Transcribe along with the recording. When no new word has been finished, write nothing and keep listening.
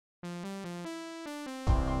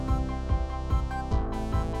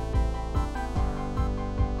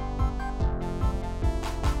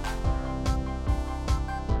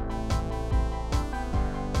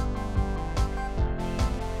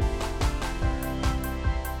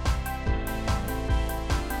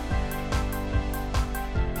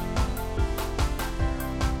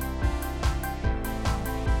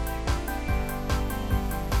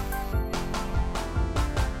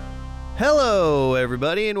Hello,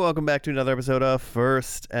 everybody, and welcome back to another episode of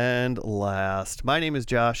First and Last. My name is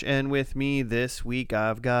Josh, and with me this week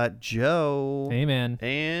I've got Joe. Hey, man.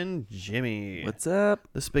 And Jimmy. What's up?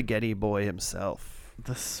 The spaghetti boy himself.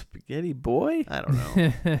 The spaghetti boy? I don't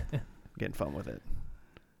know. Getting fun with it.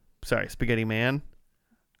 Sorry, spaghetti man.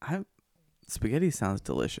 Spaghetti sounds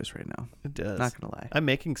delicious right now. It does. Not gonna lie. I'm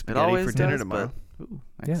making It spaghetti always for dinner does, tomorrow. but- Ooh,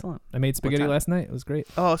 Yeah. excellent. I made spaghetti time? last night. It was great.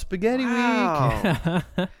 Oh, spaghetti week. Wow.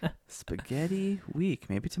 Spaghetti week.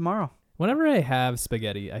 Maybe tomorrow. Whenever I have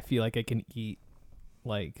spaghetti, I feel like I can eat,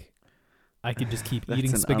 I could just keep That's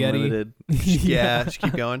eating an spaghetti. unlimited Yeah, just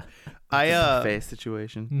keep going. I buffet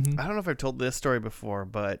situation. Mhm. I don't know if I've told this story before,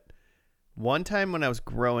 but one time when I was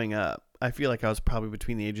growing up, I feel like I was probably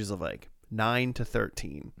between the ages of 9 to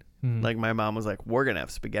 13. Mhm. Like my mom was like, "We're gonna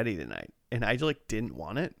have spaghetti tonight," and I just didn't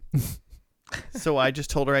want it. So I just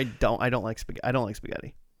told her I don't like spaghetti. I don't like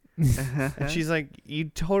spaghetti, and she's like, "You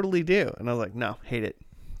totally do," and I was like, "No, hate it."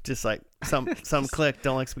 Just like some click,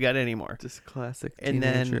 don't like spaghetti anymore. Just classic And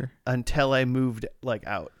teenager. then until I moved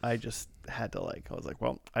out, I just had to I was like,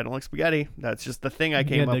 "Well, I don't like spaghetti." That's just the thing I You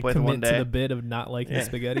came had up to with commit one day. to the bit of not liking Yeah.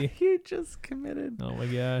 spaghetti. You just committed. Oh my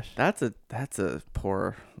gosh. That's a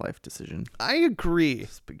poor life decision. I agree.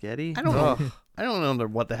 Spaghetti? I don't know. Ugh. I don't know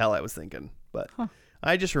what the hell I was thinking, but Huh.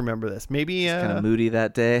 I just remember this. Maybe Just kind of moody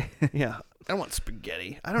that day. yeah. I want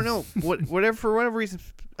spaghetti. I don't know for whatever reason,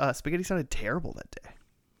 spaghetti sounded terrible that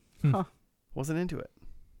day. Huh. Wasn't into it.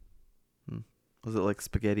 Was it like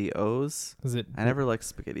spaghetti O's? Was it I never liked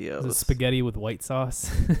spaghetti was O's. it spaghetti with white sauce?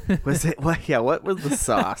 Was it? What? Yeah. What was the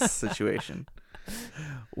sauce situation?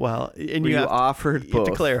 Well, and Were you you have, offered you have both?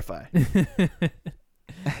 to clarify.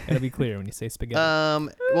 Gotta be clear when you say spaghetti.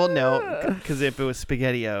 Well, no, because if it was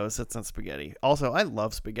SpaghettiOs, that's not spaghetti. Also, I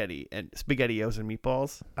love spaghetti and SpaghettiOs and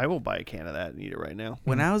meatballs. I will buy a can of that and eat it right now.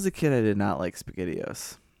 When I was a kid, I did not like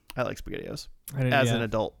SpaghettiOs. I like SpaghettiOs I didn't, as yeah, an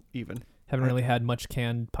adult, even. haven't really had much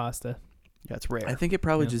canned pasta. Yeah, it's rare. I think it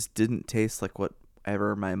probably Yeah. just didn't taste like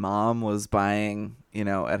whatever my mom was buying,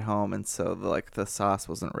 at home, and so the sauce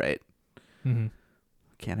wasn't right. Mm-hmm.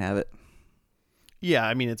 Can't have it. Yeah,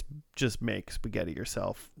 I mean, it's just make spaghetti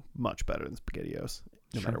yourself much better than SpaghettiOs,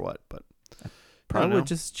 no Sure. matter what. But Probably know.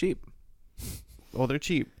 just cheap. well, they're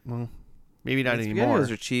cheap. Well, maybe not Like, anymore.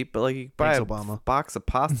 SpaghettiOs are cheap, but you buy Thanks, a Obama. box of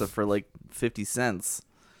pasta for 50 cents.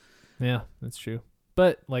 Yeah, that's true.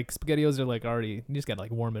 But spaghettios are already, you just gotta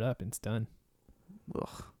warm it up and it's done.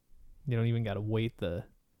 Ugh. You don't even gotta wait the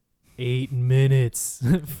 8 minutes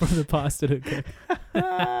for the pasta to cook.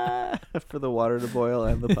 For the water to boil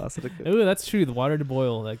and the pasta to cook. Oh, that's true. The water to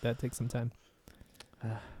boil, that takes some time.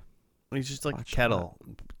 It's just like a Watch kettle.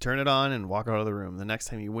 Turn it on and walk out of the room. The next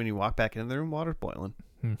time when you walk back into the room, water's boiling.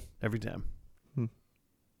 Hmm. Every time. Hmm.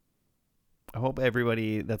 I hope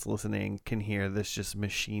everybody that's listening can hear this just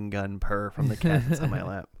machine gun purr from the cat that's on my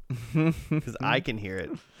lap. Because I can hear it.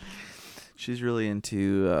 She's really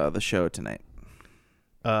into the show tonight.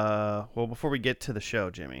 Well, before we get to the show,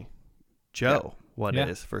 Jimmy, Joe, what Yeah.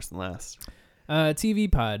 is First and Last?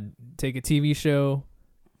 TV pod. Take a TV show,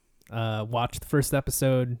 watch the first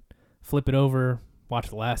episode, flip it over, watch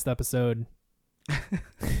the last episode.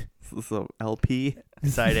 So LP.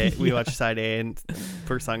 Side A. We Yeah. watch side A and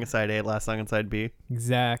first song on side A, last song on side B.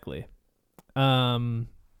 Exactly. And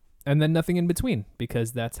then nothing in between,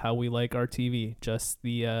 because that's how we like our TV. Just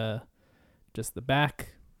the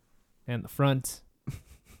back and the front,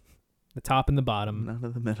 the top and the bottom. None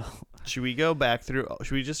of the middle. Should we go back through?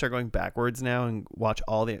 Should we just start going backwards now and watch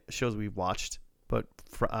all the shows we've watched, but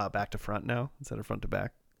back to front now instead of front to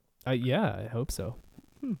back? Yeah, I hope so.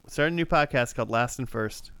 Start a new podcast called Last and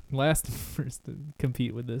First. Last and first to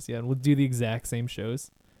compete with this, yeah. And we'll do the exact same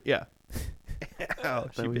shows. Yeah. Oh,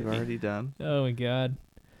 she That we've bit me. already done. Oh my god.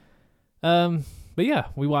 But yeah,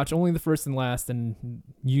 we watch only the first and last and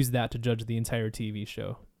use that to judge the entire TV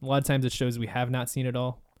show. A lot of times it shows we have not seen it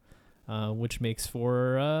all, which makes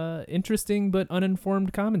for interesting but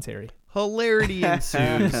uninformed commentary. Hilarity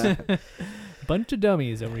ensues. Bunch of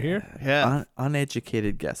dummies over here. Yeah.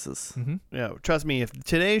 Uneducated guesses. Mm-hmm. Yeah. Trust me, if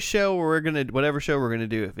today's show whatever show we're gonna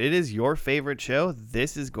do, if it is your favorite show,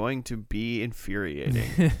 this is going to be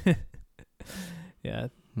infuriating. Yeah.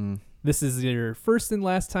 Hmm. This is your first and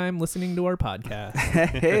last time listening to our podcast.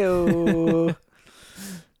 Hey-o.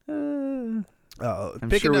 I'm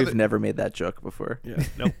pick sure another- we've never made that joke before. Yeah.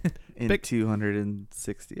 Nope. In Pick-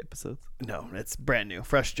 260 episodes. No, it's brand new,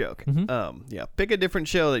 fresh joke. Mhm. Yeah. Pick a different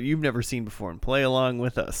show that you've never seen before and play along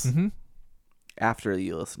with us. Mm-hmm. After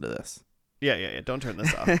you listen to this. Yeah. Don't turn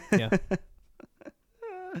this off. Yeah.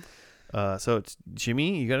 So it's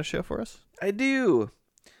Jimmy. You got a show for us? I do.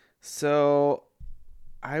 So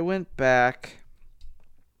I went back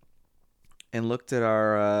and looked at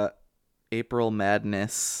our April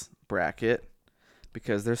Madness bracket,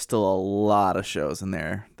 because there's still a lot of shows in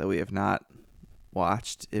there that we have not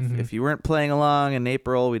watched. If you weren't playing along in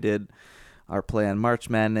April, we did our play on March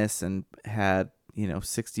Madness and had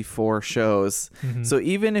 64 shows. So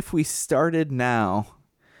even if we started now,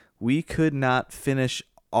 we could not finish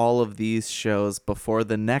all of these shows before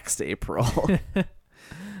the next April.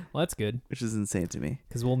 Well, that's good, which is insane to me.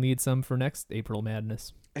 because we'll need some for next April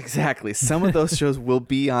Madness. Exactly. Some of those shows will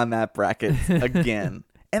be on that bracket again.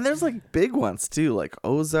 And there's like big ones too, like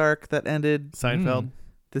Ozark that ended Seinfeld.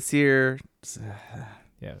 this year.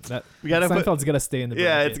 Yeah, that We gotta put- Seinfeld's got to stay in the bracket.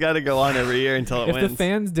 Yeah, it's got to go on every year until it If wins. the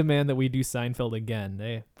fans demand that we do Seinfeld again,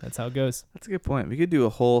 hey, that's how it goes. That's a good point. We could do a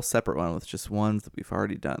whole separate one with just ones that we've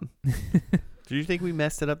already done. Do you think we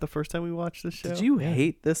messed it up the first time we watched this show? Did you Yeah.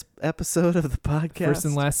 hate this episode of the podcast? First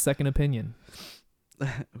and last second opinion.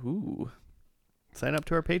 Ooh. Sign up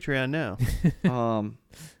to our Patreon now.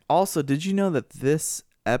 Also, did you know that this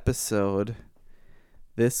episode,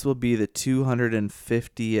 this will be the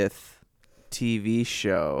 250th TV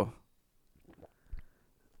show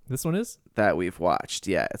This one is? that we've watched?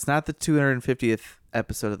 Yeah, it's not the 250th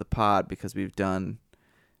episode of the pod because we've done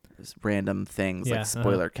just random things Yeah, like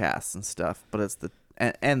spoiler casts and stuff, but it's the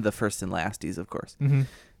and the first and lasties, of course. Mm-hmm.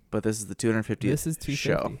 But this is the 250th This is 250.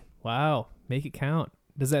 show. Wow. Make it count.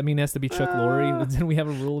 Does that mean it has to be Chuck Lorre? Didn't we have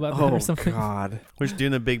a rule about that Oh or something? God. We're just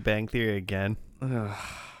doing the Big Bang Theory again. Ugh.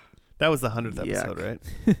 That was the 100th Yuck. episode,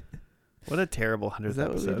 right? What a terrible 100th Is that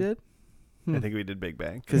episode. what we did? I think we did Big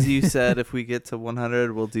Bang. Because you said if we get to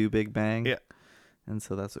 100, we'll do Big Bang. Yeah. And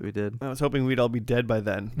so that's what we did. I was hoping we'd all be dead by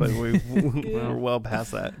then, but we're well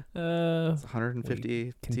past that. It's 150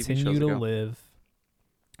 TV Continue shows to ago. live.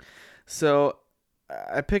 So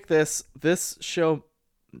I picked this. This show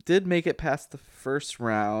did make it past the first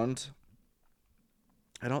round.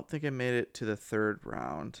 I don't think it made it to the third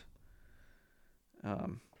round.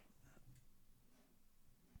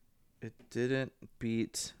 It didn't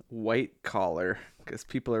beat White Collar because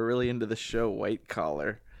people are really into the show White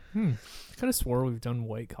Collar. I could have swore we've done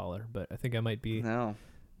White Collar, but I think I might be No,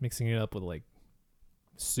 mixing it up with like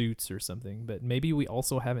Suits or something. But maybe we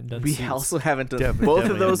also haven't done we Suits. also haven't done. Definitely- Both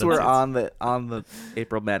definitely of those haven't were done on the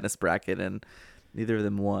April Madness bracket, and neither of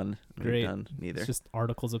them won. We've Great. done neither. It's just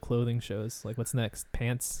articles of clothing shows. Like, what's next?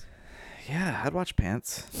 Pants? Yeah, I'd watch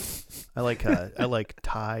Pants. I like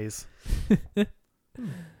ties.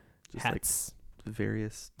 Just Hats? like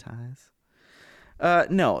various ties.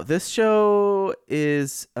 No, this show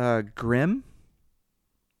is Grimm.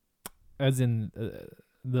 As in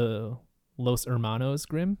the Los Hermanos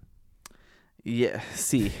Grimm? Yeah,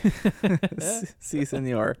 sí, sí,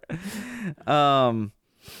 señor.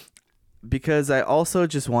 Because I also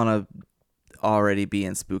just want to already be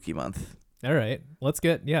in spooky month. All right. Let's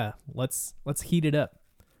heat it up.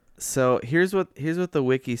 So here's what the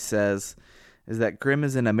wiki says, is that Grimm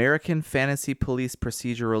is an American fantasy police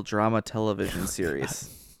procedural drama television series.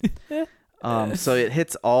 So it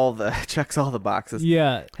hits checks all the boxes.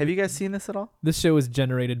 Yeah. Have you guys seen this at all? This show is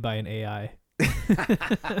generated by an AI.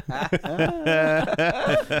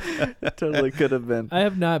 Totally could have been. I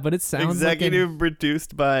have not, but it sounds Executive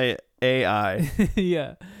produced by AI. like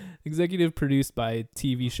yeah. Executive produced by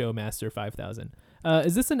TV Show Master 5000.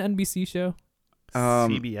 Is this an NBC show?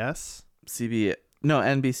 CBS? No,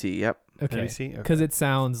 NBC. Yep. Okay. NBC? Okay. Because it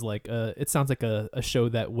sounds like a show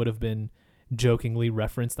that would have been jokingly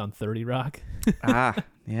referenced on 30 Rock.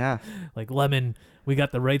 Yeah. Like, Lemon, we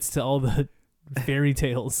got the rights to all the fairy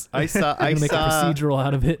tales. I saw We're gonna make a procedural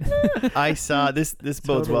out of it. I saw this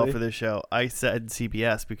bodes well Totally. for this show. I said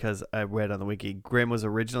CBS because I read on the wiki Grimm was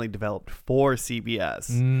originally developed for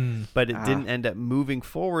CBS, but it didn't end up moving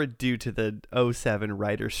forward due to the 07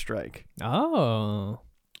 writer's strike. Oh.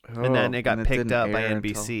 And then it got picked didn't up by air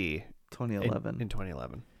until NBC 2011. in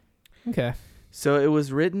 2011. Okay. So it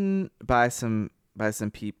was written by some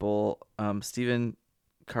people, Stephen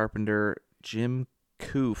Carpenter, Jim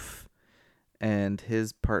Koof, and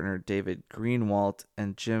his partner David Greenwalt.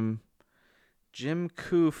 And Jim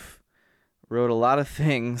Koof wrote a lot of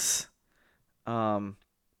things,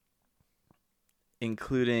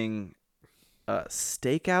 including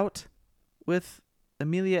Stakeout with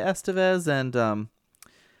Emilia Estevez and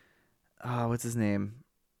what's his name?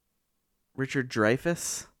 Richard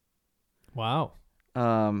Dreyfuss. Wow.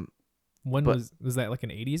 When But- was that like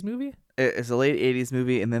an 80s movie? It's a late 80s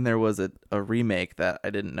movie, and then there was a remake that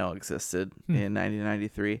I didn't know existed in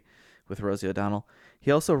 1993 with Rosie O'Donnell.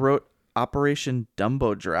 He also wrote Operation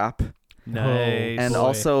Dumbo Drop Nice. and boy.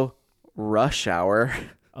 also Rush Hour.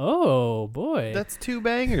 Oh boy. That's 2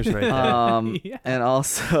 bangers right there. Yeah. And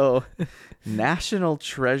also National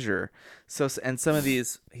Treasure. And some of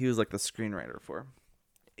these he was like the screenwriter for.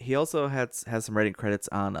 He also has some writing credits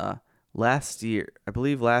on last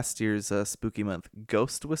year's spooky month,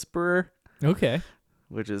 Ghost Whisperer, Okay.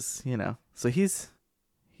 which is, so he's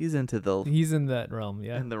into He's in that realm,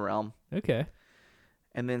 yeah. in the realm. Okay.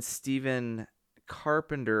 And then Stephen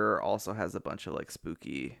Carpenter also has a bunch of like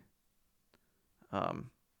spooky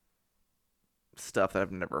stuff that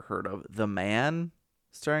I've never heard of. The Man,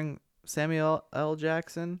 starring Samuel L.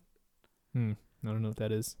 Jackson. I don't know what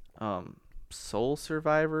that is. Soul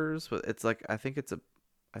Survivors. It's like I think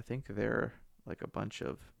they're like a bunch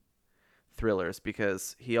of thrillers,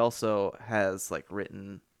 because he also has like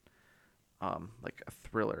written like a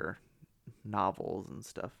thriller novels and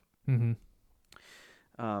stuff. Mm-hmm.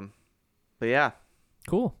 But yeah,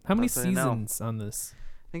 Cool. How many That's what I know. seasons on this?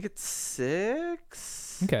 I think it's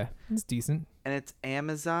 6. Okay, it's decent. And it's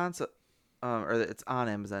Amazon, so or it's on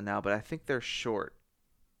Amazon now, but I think they're short.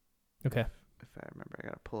 Okay. If I remember, I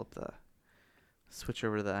gotta pull up switch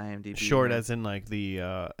over to the IMDb. Short here. as in like the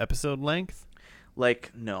episode length?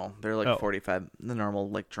 Like, no, they're like 45, the normal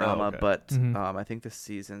like drama, okay. but Mhm. I think the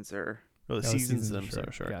seasons are Well, the Oh, seasons are themselves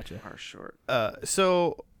are short. Gotcha. short.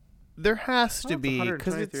 So there has to Oh, it's be,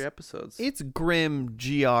 because 123 episodes. it's Grimm,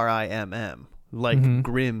 Grimm, like Mhm.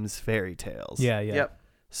 Grimm's fairy tales. Yeah, yeah. Yep.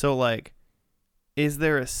 So like, is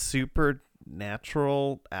there a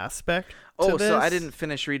supernatural aspect to Oh, this? so I didn't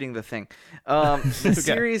finish reading the thing. The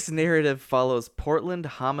series narrative follows Portland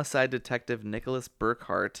homicide detective Nicholas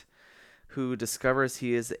Burkhart, who discovers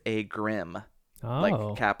he is a Grimm, Oh.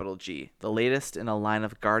 like capital G, the latest in a line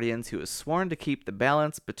of guardians who is sworn to keep the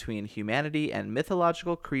balance between humanity and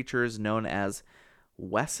mythological creatures known as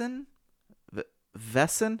Wesen?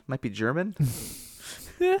 Wesen? Might be German.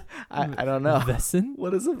 I don't know. Wesen?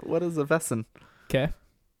 What is a Wesen? Okay.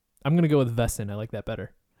 I'm going to go with Wesen. I like that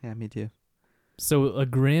better. Yeah, me too. So a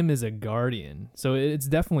Grimm is a guardian. So it's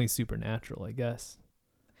definitely supernatural, I guess.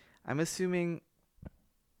 I'm assuming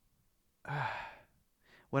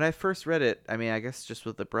when I first read it, I mean, I guess just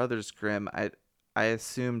with the Brothers Grimm, I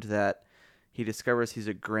assumed that he discovers he's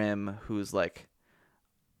a Grimm who's like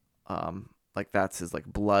that's his like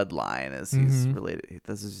bloodline, as he's related.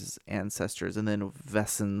 This is his ancestors, and then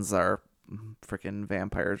Wesens are freaking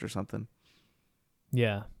vampires or something.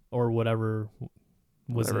 Yeah. Or whatever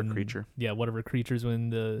was Whatever in, creature. Yeah, whatever creatures were in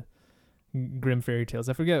the Grimm fairy tales.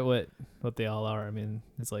 I forget what they all are. I mean,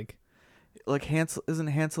 it's like Like isn't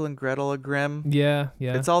Hansel and Gretel a Grimm? yeah.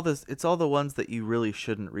 It's all the ones that you really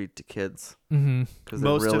shouldn't read to kids Mm-hmm. because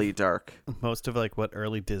they're Most of- really dark. Most of like what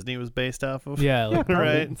early Disney was based off of. Yeah, like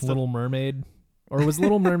Right. Little Mermaid. Or was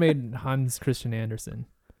Little Mermaid Hans Christian Andersen?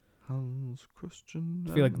 Hans Christian.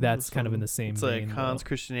 I feel like that's kind of in the same It's vein. like Hans though.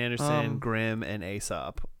 Christian Andersen, Grimm, and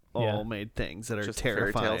Aesop all Yeah. made things that are Just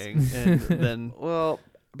fairy tales. terrifying. And then Well,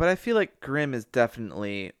 but I feel like Grimm is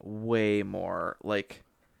definitely way more like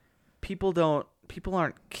people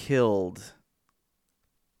aren't killed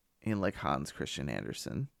in like Hans Christian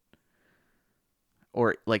Andersen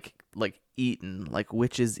or like eaten, like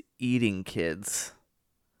witches eating kids.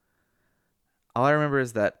 All I remember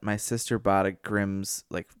is that my sister bought a Grimm's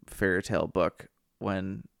like fairy tale book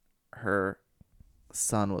when her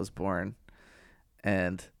son was born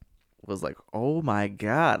and was like, "Oh my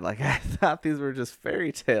god, like I thought these were just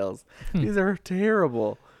fairy tales. These are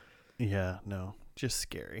terrible." yeah, no, just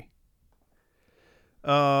scary.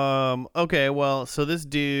 Okay, well, so this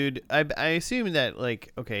dude, I assume that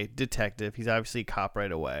like, okay, detective, he's obviously a cop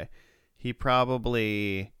right away. He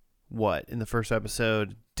probably in the first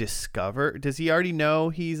episode does he already know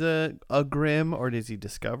he's a Grimm, or does he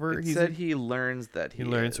discover It he's said he learns that he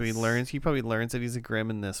learns, so he probably learns that he's a Grimm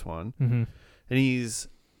in this one. Mm-hmm. And he's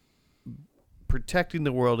protecting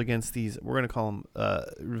the world against these, we're going to call them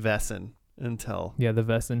Wesen until Yeah, the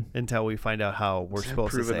Wesen. we find out how we're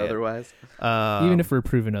supposed to proven say otherwise. it. Even if we're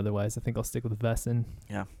proven otherwise, I think I'll stick with Wesen.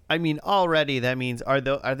 I mean, already that means are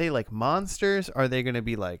they like monsters? Are they going to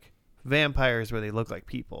be like vampires where they look like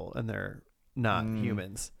people and they're not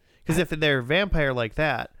humans? Because if they're vampire like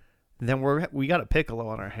that, then we got a Piccolo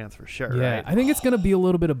on our hands for sure, Yeah, right? I think it's gonna be a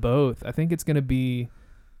little bit of both. I think it's gonna be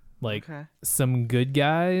like Okay. some good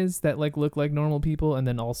guys that like look like normal people, and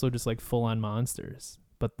then also just like full on monsters,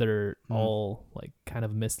 but they're all like kind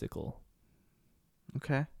of mystical.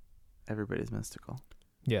 Okay. Everybody's mystical.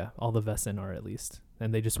 Yeah, all the Wesen are at least,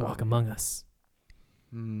 and they just walk Okay. among us.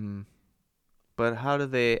 But how do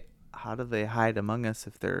they hide among us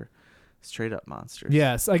if they're straight up monsters?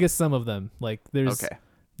 Yes, I guess some of them like there's Okay.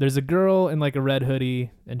 there's a girl in like a red hoodie,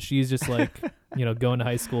 and she's just like, going to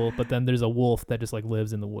high school. But then there's a wolf that just like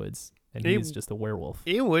lives in the woods, and he's just a werewolf.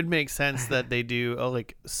 It would make sense that they do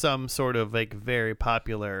like some sort of like very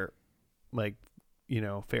popular, like,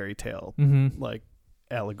 fairy tale like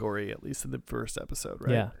allegory, at least in the first episode,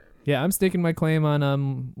 right? Yeah. I'm staking my claim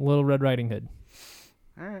on Little Red Riding Hood.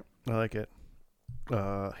 All right. I like it.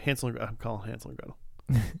 Hansel and I'm calling Hansel and Gretel.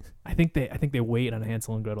 I think they wait on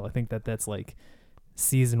Hansel and Gretel. I think that's like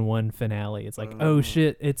season 1 finale. It's like, oh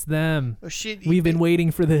shit, it's them. Oh shit, we've been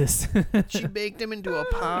waiting for this. She baked him into a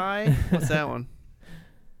pie. What's that one?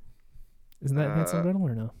 Isn't that Hansel and Gretel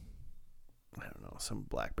or no? I don't know, some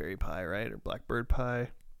blackberry pie, right? Or blackbird pie.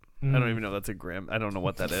 I don't even know. That's a grim. I don't know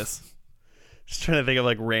what that is. Just trying to think of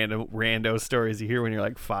like rando stories you hear when you're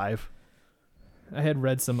like 5. I had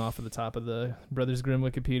read some off of the top of the Brothers Grimm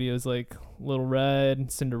Wikipedia. It was like Little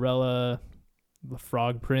Red, Cinderella, The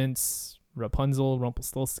Frog Prince, Rapunzel,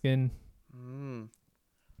 Rumpelstiltskin.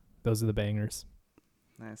 Those are the bangers.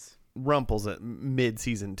 Nice. Rumple's at mid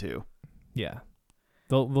season 2. Yeah,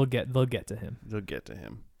 they'll get to him. They'll get to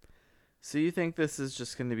him. So you think this is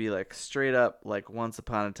just going to be like straight up like Once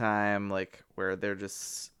Upon a Time, like where they're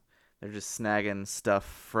just snagging stuff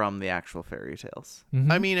from the actual fairy tales?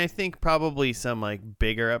 Mm-hmm. I mean, I think probably some like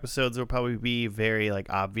bigger episodes will probably be very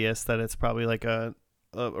like obvious that it's probably like a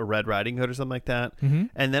Red Riding Hood or something like that. Mm-hmm.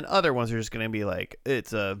 And then other ones are just going to be like,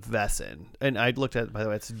 it's a Wesen. And I looked at, by the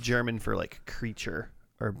way, it's German for like creature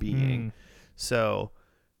or being. So,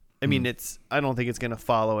 I mean, I don't think it's going to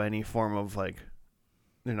follow any form of like,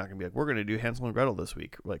 they're not going to be like, we're going to do Hansel and Gretel this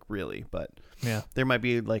week, like really. But yeah, there might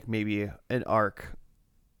be like maybe an arc.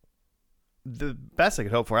 The best I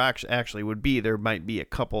could hope for actually would be there might be a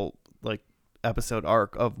couple like episode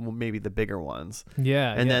arc of maybe the bigger ones.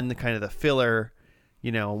 Yeah. And then the kind of the filler,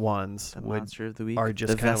 ones The Monster of the Week. are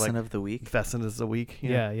just the kind of like Wesen of the Week. Wesen is the week.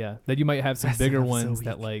 Yeah. That you might have some Wesen bigger of the ones week.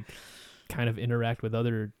 that like kind of interact with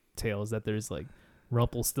other tales. That there's like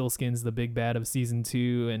Rumpelstiltskin's the big bad of season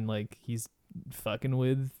 2, and like he's fucking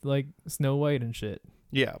with like Snow White and shit.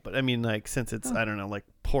 Yeah, but I mean, like, since it's, I don't know, like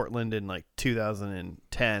Portland in like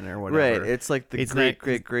 2010 or whatever. Right. It's like the It's great, not-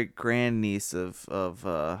 great, great grandniece of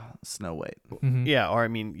Snow White. Mhm. Yeah, or I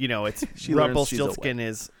mean, it's She learns she's a Rumpelstiltskin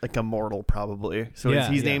is like immortal probably. So Yeah,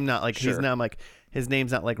 he's yeah. named not like Sure. he's not like his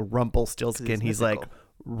name's not like Rumpelstiltskin. He's like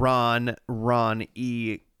mythical. Ron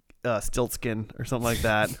E. Stiltskin or something like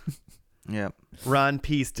that. Yeah. Ron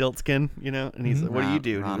P. Stiltskin, and he's like, "What do you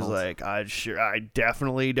do?" And he was Ronald. like, I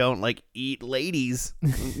definitely don't like eat ladies."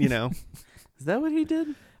 Is that what he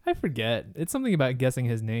did? I forget. It's something about guessing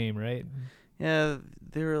his name, right? Yeah,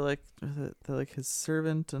 they were like they're like his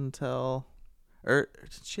servant until, or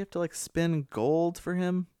did she have to like spin gold for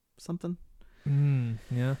him? Something.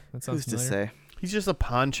 Yeah, that sounds Who's to familiar. say? He's just a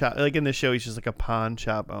pawn shop. Like in the show, he's just like a pawn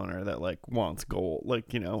shop owner that like wants gold. Like,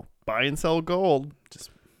 buy and sell gold.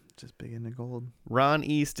 Just big into gold. Ron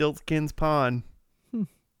E. Stiltskin's pawn. You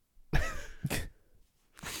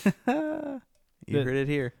The- heard it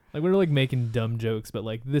here. Like we're like making dumb jokes, but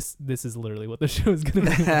like this is literally what the show is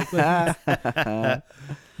gonna be. Like,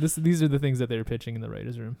 these are the things that they're pitching in the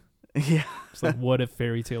writers' room. Yeah. It's like, what if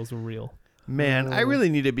fairy tales were real? Man, I really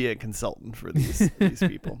need to be a consultant for these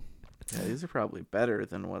people. Yeah, these are probably better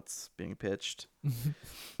than what's being pitched.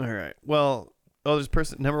 All right. Well, there's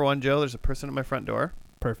number one, Joe, there's a person at my front door.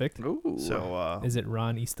 Perfect. Ooh. So Is it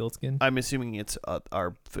Ron E. Stiltskin? I'm assuming it's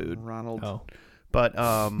our food. Ronald. Oh, But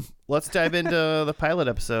let's dive into the pilot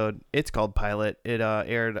episode. It's called Pilot. It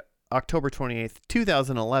aired October 28th,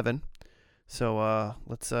 2011. So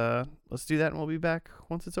let's do that, and we'll be back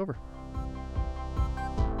once it's over.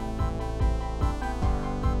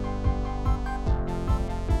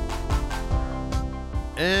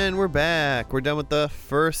 And we're back. We're done with the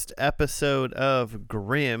first episode of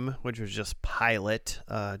Grimm, which was just Pilot.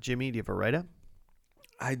 Jimmy, do you have a write-up?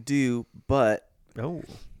 I do, but Oh.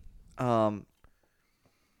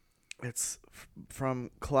 it's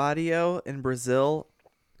from Claudio in Brazil,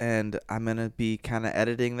 and I'm going to be kind of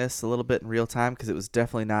editing this a little bit in real time because it was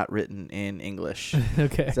definitely not written in English.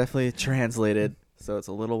 okay. It's definitely translated, so it's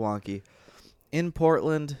a little wonky. In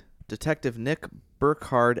Portland, Detective Nick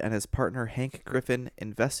Burkhard and his partner Hank Griffin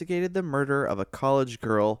investigated the murder of a college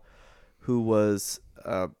girl who was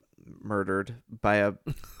murdered by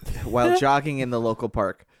while jogging in the local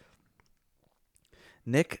park.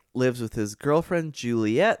 Nick lives with his girlfriend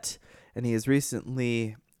Juliet, and he has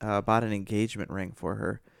recently bought an engagement ring for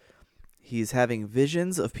her. He's having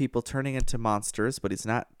visions of people turning into monsters, but he's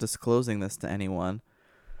not disclosing this to anyone.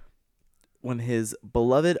 When his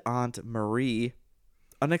beloved Aunt Marie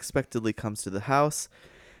unexpectedly comes to the house,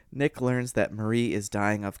 Nick learns that Marie is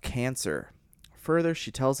dying of cancer. Further,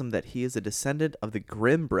 she tells him that he is a descendant of the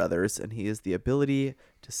Grimm brothers and he has the ability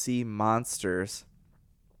to see monsters.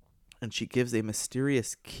 And she gives a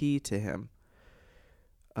mysterious key to him.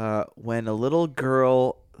 When a little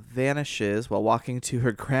girl vanishes while walking to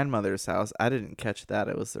her grandmother's house, I didn't catch that.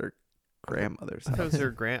 It was their grandmother's I thought it house. was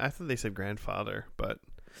her I thought they said grandfather, but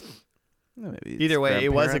Maybe it's either way,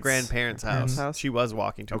 it was a grandparents' grandparents' house. house? She was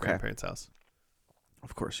walking to a Okay. grandparents' house.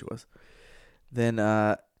 Of course she was. Then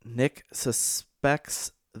Nick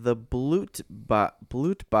suspects the Blutbad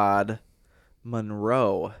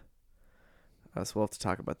Monroe. So we'll have to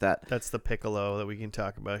talk about that. That's the Piccolo that we can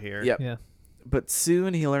talk about here. Yep. Yeah. But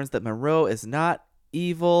soon he learns that Monroe is not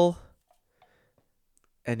evil,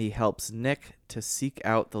 and he helps Nick to seek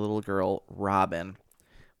out the little girl, Robin.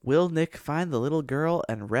 Will Nick find the little girl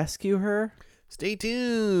and rescue her? Stay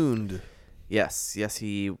tuned. Yes,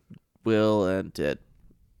 he will and did.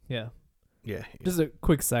 Yeah. Yeah. Just a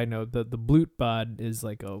quick side note: the Blutbad is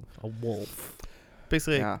like a wolf.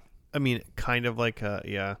 Basically, Yeah. I mean, kind of like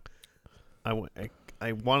yeah. I want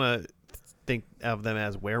to think of them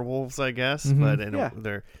as werewolves, I guess, Mhm. but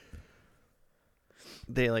Yeah.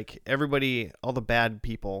 they like everybody, all the bad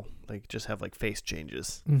people, like just have like face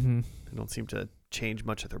changes. Mm-hmm. They don't seem to change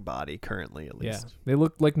much of their body currently, at Yeah, least. they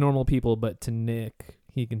look like normal people, but to Nick,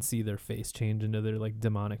 he can see their face change into their like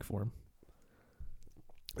demonic form.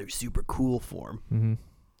 They're super cool form. Mm-hmm.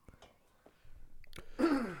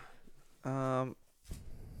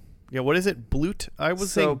 Yeah, what is it? Blut? I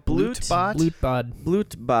was So saying Blutbot. Blutbad.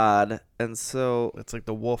 Blutbad, and so It's like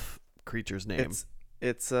the wolf creature's name.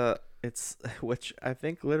 it's which I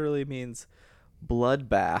think literally means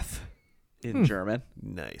bloodbath in German.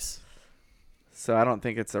 Nice. So I don't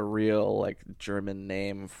think it's a real like German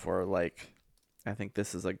name for like. I think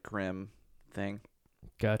this is a Grimm thing.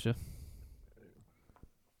 Gotcha.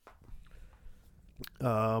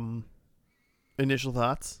 Initial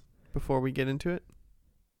thoughts before we get into it?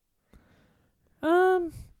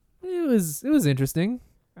 It was interesting.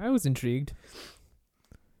 I was intrigued.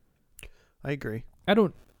 I agree. I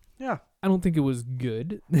don't Yeah. think it was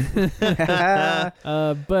good. But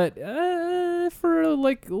for a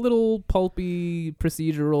like little pulpy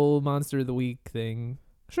procedural monster of the week thing,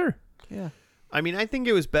 sure. Yeah. I mean, I think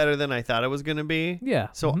it was better than I thought it was going to be. Yeah.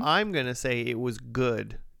 So Mhm. I'm going to say it was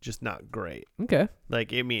good, just not great. Okay.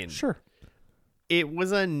 Like, I mean, Sure. it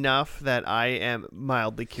was enough that I am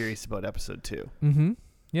mildly curious about episode 2. Mm-hmm.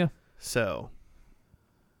 Yeah. So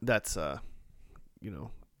that's,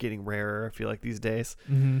 getting rarer, I feel like, these days.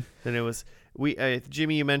 Mm-hmm. And it was,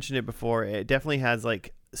 Jimmy, you mentioned it before. It definitely has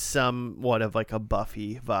like somewhat of like a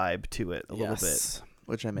Buffy vibe to it a little bit.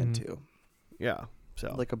 Which I'm Mhm. into. Yeah.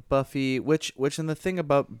 So Like a Buffy, which and the thing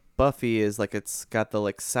about Buffy is like it's got the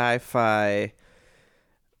like sci-fi,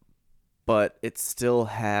 but it still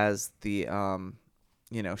has the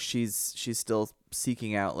she's still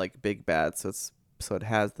seeking out like big bad, so it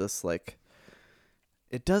has this like,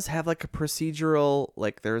 it does have like a procedural,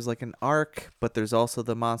 like there's like an arc, but there's also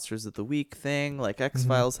the monsters of the week thing like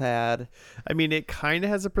X-Files had. I mean, it kind of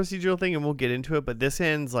has a procedural thing, and we'll get into it, but this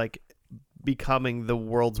ends like becoming the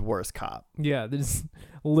world's worst cop. Yeah. There's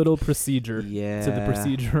a little procedure Yeah. to the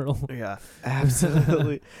procedural. Yeah.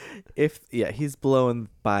 Absolutely. He's blown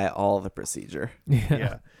by all the procedure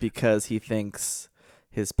Yeah. because he thinks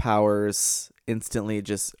his powers instantly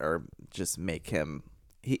just make him,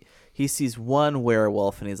 he sees one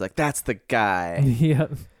werewolf and he's like, that's the guy. Yeah.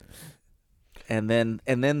 and then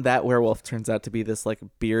that werewolf turns out to be this like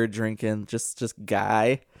beer drinking just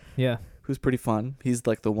guy Yeah. who's pretty fun. He's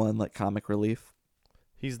like the one like comic relief.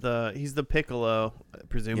 He's the Piccolo,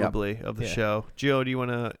 presumably, of the Yeah. show. Gio, do you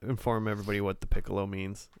want to inform everybody what the Piccolo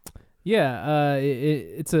means? Yeah.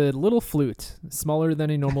 It's a little flute, smaller than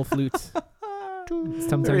a normal flute.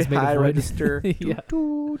 Sometimes Very made high of wood. register. Yeah.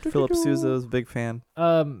 Philip Sousa's a big fan.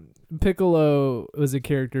 Piccolo was a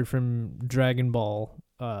character from Dragon Ball,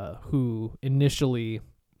 who initially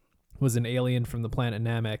was an alien from the planet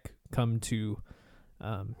Namek, come to,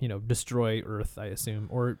 destroy Earth, I assume,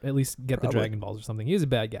 or at least get Probably. the Dragon Balls or something. He's a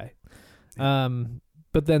bad guy.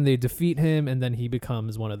 But then they defeat him, and then he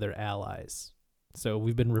becomes one of their allies. So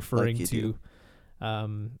we've been referring you to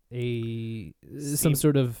some Seem-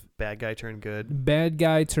 sort of Bad guy turned good. bad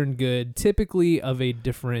guy turned good, typically of a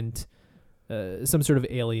different, some sort of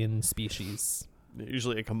alien species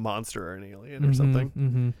Usually like a monster or an alien or something.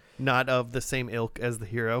 Mm-hmm. Not of the same ilk as the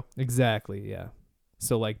hero. Exactly, yeah.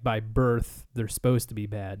 So like by birth, they're supposed to be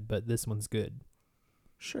bad, but this one's good.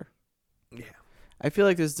 Sure. Yeah. I feel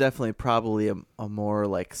like there's definitely probably a more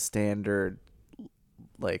like standard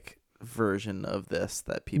like version of this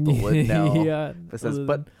that people would know. Yeah.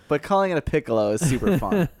 But calling it a Piccolo is super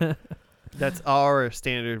fun. That's our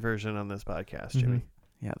standard version on this podcast, Jimmy.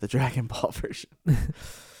 Yeah, the Dragon Ball version.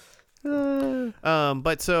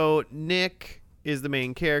 But so Nick is the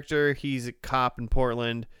main character. He's a cop in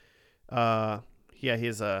Portland.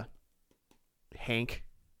 He's a Hank.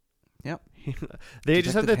 Yep. They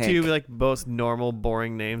just have the Detective two like most normal,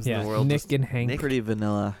 boring names in the world. Nick Just and Hank. Pretty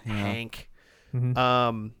vanilla. Yeah. Hank.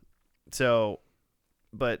 Mhm. So,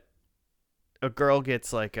 but a girl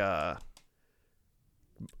gets like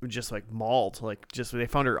just like mauled. Like just they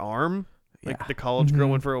found her arm. Like Yeah. the college girl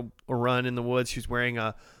Mhm. went for a run in the woods. She was wearing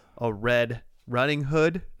a red running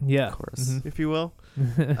hood, Yeah, Of course. Mhm. if you will.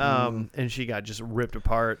 And she got just ripped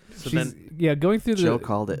apart. So She's, then going through Joe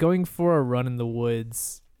called it. going for a run in the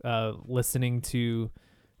woods, listening to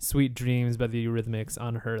 "Sweet Dreams" by the Eurythmics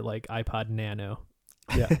on her like iPod Nano.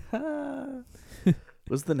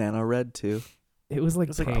 Was the Nano red too? It was like, It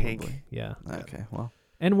was like probably, pink. yeah. Okay, well.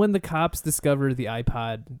 And when the cops discover the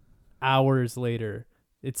iPod hours later,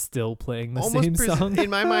 it's still playing the same song. in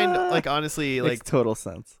my mind, like honestly, Makes like total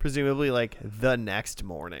sense. presumably like the next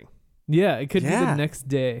morning. Yeah, it could be Yeah. the next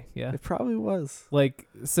day. Yeah. It probably was. Like,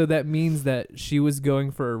 so that means that she was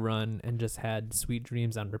going for a run and just had Sweet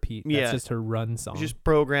Dreams on repeat. That's Yeah. just her run song. She just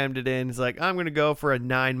programmed it in. It's like, I'm going to go for a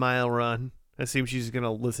 9-mile run. I assume she's going to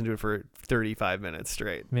listen to it for 35 minutes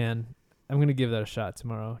straight. Man, I'm going to give that a shot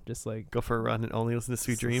tomorrow. Just like, Go for a run and only listen to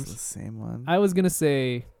Sweet Is this Dreams. the same one. I was going to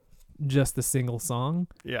say just the single song,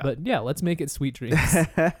 Yeah. but yeah, let's make it Sweet Dreams.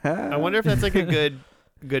 I wonder if that's like a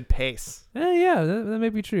good pace. Yeah, that may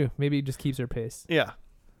be true. Maybe it just keeps her pace. Yeah.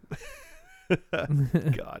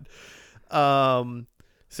 God.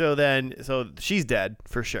 So she's dead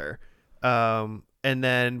for sure. But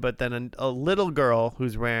then a little girl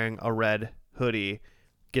who's wearing a red hoodie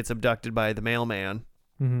gets abducted by the mailman,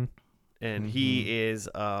 Mm-hmm. and he is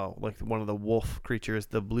like one of the wolf creatures,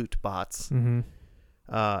 the Blute bots. Mm-hmm.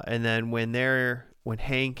 And then when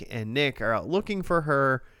Hank and Nick are out looking for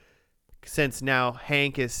her, since now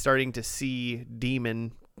Hank is starting to see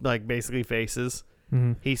demon like basically faces,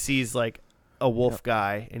 Mm-hmm. he sees like a wolf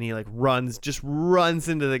guy, and he like runs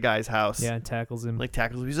into the guy's house. Yeah, and tackles him. Like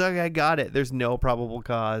tackles him. He's like, I got it. There's no probable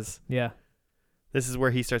cause. Yeah. This is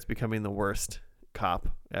where he starts becoming the worst cop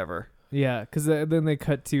ever. Yeah, because then they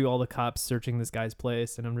cut to all the cops searching this guy's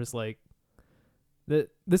place, and I'm just like,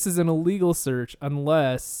 this is an illegal search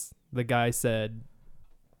unless the guy said,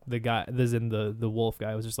 the wolf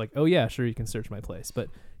guy was just like, oh yeah, sure, you can search my place, but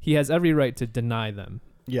he has every right to deny them.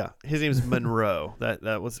 Yeah, his name's Monroe.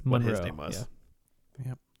 That was what his Monroe, name was.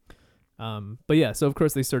 Yep. But yeah, so of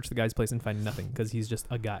course they search the guy's place and find nothing because he's just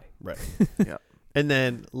a guy. Right. Yeah. And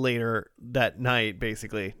then later that night,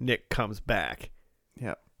 basically, Nick comes back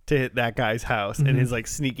Yep. to hit that guy's house and is like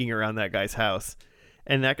sneaking around that guy's house.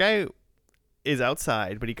 And that guy is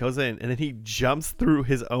outside, but he goes in and then he jumps through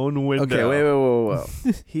his own window. Okay,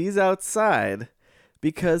 wait. He's outside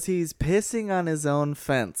because he's pissing on his own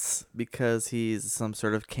fence because he's some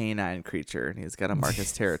sort of canine creature and he's got to mark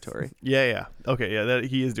his territory. Yeah. Okay, yeah,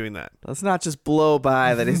 he is doing that. Let's not just blow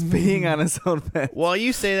by that he's peeing on his own fence. Well,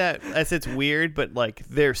 you say that as it's weird, but like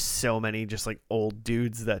there's so many just like old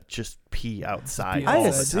dudes that just pee outside I all I the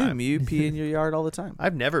assume time. you pee in your yard all the time.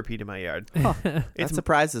 I've never peed in my yard. That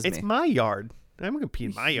surprises It's me. my yard. I'm gonna pee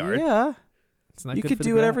in my yard. Yeah, It's not you good could for the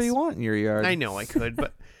do whatever grass. you want in your yard. I know I could,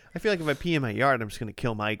 but I feel like if I pee in my yard, I'm just gonna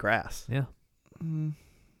kill my grass. Yeah. Mm.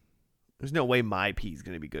 There's no way my pee is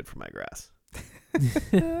gonna be good for my grass.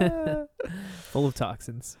 Full of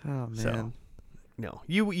toxins. Oh man. So, no,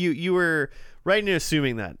 you were right in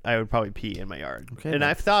assuming that I would probably pee in my yard, Okay, and then.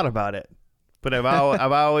 I've thought about it, but I've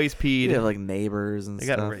always peed. You have like neighbors and I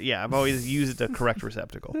stuff. got I've always used the correct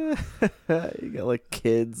receptacle. You got like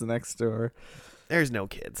kids next door. There's no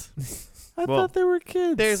kids. I Well, thought there were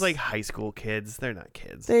kids. There's like high school kids. They're not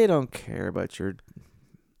kids. They don't care about your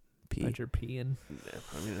pee. But you're peeing.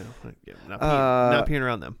 I mean, not Uh, peeing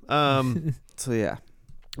around them. So yeah.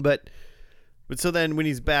 But so then when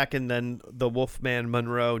he's back and then the Wolfman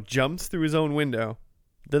Monroe jumps through his own window,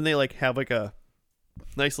 then they like have like a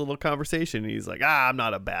nice little conversation. And he's like, I'm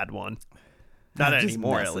not a bad one. Not Just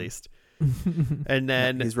anymore, at messing. least. And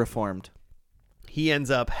then He's reformed. he ends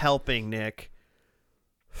up helping Nick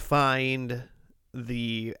find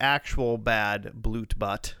the actual bad Blute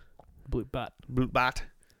bot. Blute bot. Blute bot.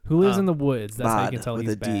 Who lives in the woods? That's how you Bod can tell with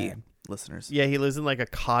he's a D, bad. listeners. Yeah, he lives in like a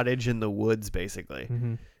cottage in the woods, basically.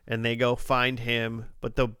 Mm-hmm. And they go find him,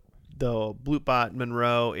 but the Blute bot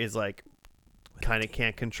Monroe is like kind of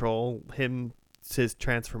can't control his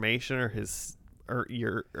transformation or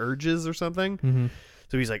your urges or something. Mm-hmm.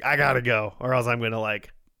 So he's like, I gotta go, or else I'm gonna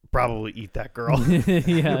like probably eat that girl. Yeah,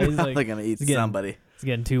 he's Probably like, gonna eat again, somebody. It's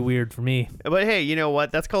getting too weird for me. But hey, you know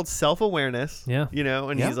what? That's called self-awareness. Yeah. You know,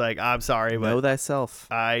 and Yeah. he's like, I'm sorry, but Know thyself.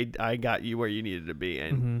 I got you where you needed to be.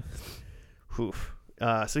 And oof.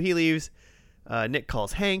 So he leaves. Nick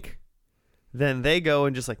calls Hank. Then they go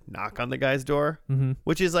and just like knock on the guy's door,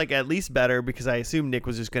 which is like at least better because I assume Nick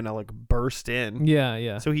was just gonna like burst in. Yeah,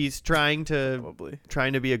 yeah. So he's trying to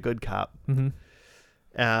Probably. be a good cop.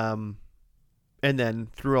 And then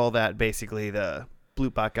through all that, basically the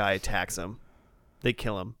Bloopbot guy attacks him. They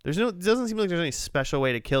kill him. It doesn't seem like there's any special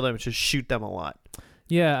way to kill them. It's just shoot them a lot.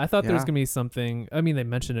 Yeah, I thought there was Yeah. gonna be something. I mean, they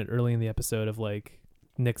mentioned it early in the episode of like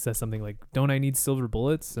Nick says something like, "Don't I need silver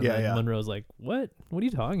bullets?" And Yeah, then yeah. Monroe's like, "What? What are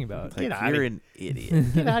you talking about?" Get Like, outta you're here. an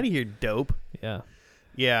idiot. Get out of here, dope. Yeah.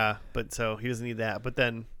 Yeah, but so he doesn't need that. But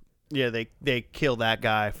then, yeah, they kill that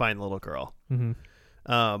guy, find the little girl. And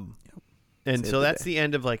Save so the that's day. the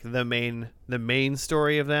end of like the main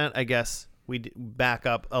story of that. I guess we back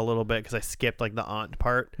up a little bit because I skipped like the aunt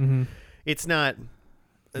part. It's not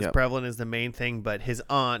as Yep. prevalent as the main thing, but his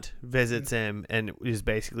aunt visits him and is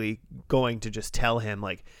basically going to just tell him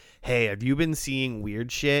like, hey, have you been seeing weird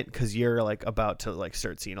shit? Because you're like about to like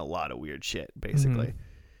start seeing a lot of weird shit, basically.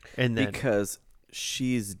 And then Because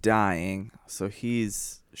she's dying, so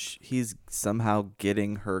he's somehow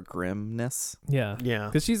getting her grimness. Yeah. yeah,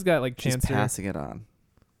 Because she's got like She's cancer. passing it on.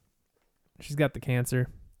 She's got the cancer.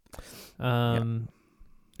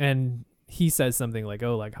 And he says something like,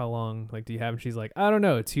 "Oh, like how long like do you have?" And she's like, "I don't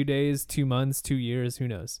know, 2 days, 2 months, 2 years, who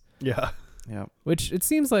knows?" yeah, Yeah. Which it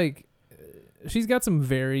seems like she's got some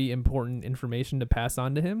very important information to pass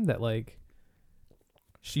on to him that like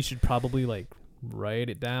she should probably like write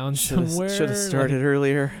it down somewhere. Should have started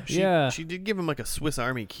earlier. Yeah. She did give him like a Swiss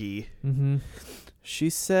Army key. She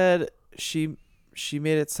said she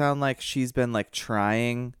made it sound like she's been like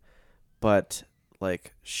trying, but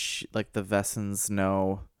like like the Vessens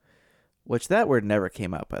know, which that word never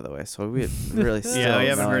came out, by the way. So we really still Yeah, we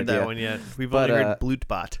have haven't no heard that idea. one yet. We've But, only heard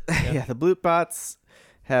Blootbot. Yeah, the Blootbots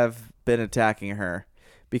have been attacking her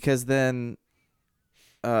because then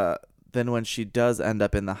when she does end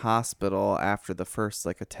up in the hospital after the first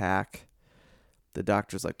like attack, the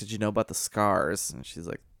doctor's like, "Did you know about the scars?" And she's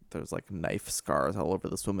like, "There's like knife scars all over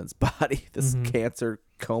this woman's body, this cancer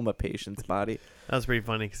coma patient's body." That was pretty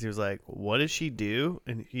funny because he was like, "What does she do?"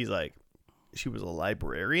 And he's like, "She was a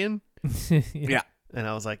librarian." Yeah. And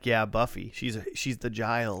I was like, "Yeah, Buffy. She's the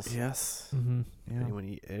Giles." Yes. Mm-hmm.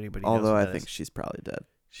 Yeah. Anybody knows Although what I that think is. she's probably dead.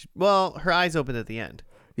 Well, her eyes opened at the end.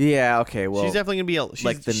 Yeah. Okay. Well, she's definitely gonna be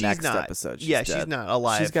like the she's next not, episode. She's yeah, dead. she's not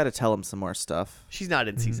alive. She's got to tell him some more stuff. She's not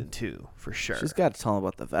in season 2 for sure. She's got to tell him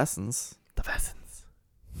about the Vessens. the Vessens.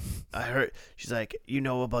 I heard. She's like, you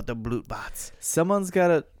know about the Blootbots. Someone's got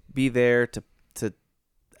to be there to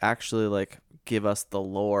actually like give us the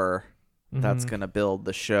lore that's gonna build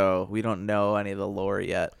the show. We don't know any of the lore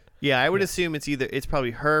yet. Yeah, I would assume it's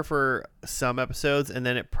probably her for some episodes, and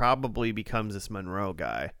then it probably becomes this Monroe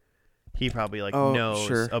guy. He probably like knows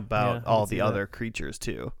sure. about Yeah, I all can see the that. other creatures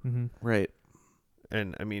too. Right.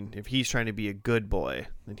 And I mean, if he's trying to be a good boy,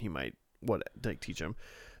 then he might teach him.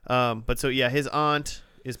 But so yeah, his aunt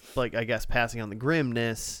is like, I guess, passing on the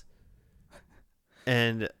grimness,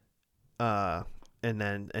 and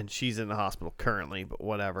she's in the hospital currently, but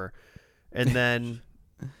whatever. And then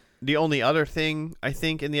the only other thing I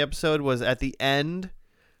think in the episode was at the end,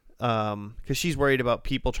 because she's worried about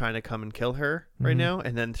people trying to come and kill her right now,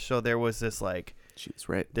 and then so there was this like She's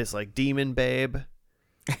right. demon babe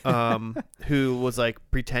who was like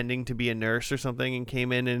pretending to be a nurse or something and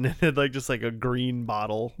came in and had like just like a green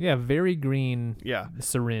bottle. Yeah, very green Yeah.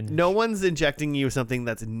 syringe. No one's injecting you something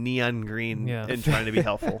that's neon green Yeah. and trying to be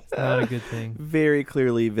helpful. Not a good thing. Very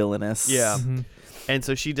clearly villainous. Yeah. Mhm. And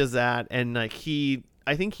so she does that, and like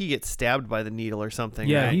I think he gets stabbed by the needle or something.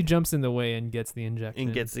 Yeah, right? he jumps in the way and gets the injection.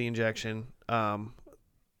 and gets the injection.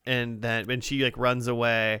 And then when she like runs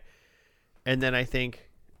away, and then I think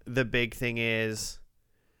the big thing is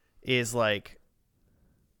like,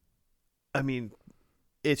 I mean,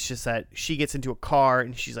 it's just that she gets into a car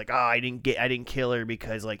and she's like, "Oh, I didn't kill her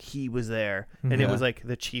because like he was there," and it Yeah. was like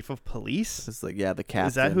the chief of police. It's like, yeah, the captain.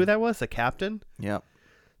 Is that who that was? The captain? Yep.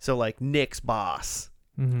 So like Nick's boss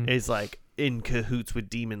Mhm. is like in cahoots with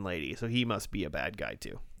Demon Lady, so he must be a bad guy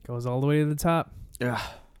too. Goes all the way to the top. Yeah.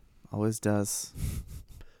 Always does.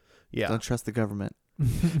 Yeah. Don't trust the government.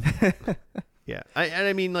 Yeah,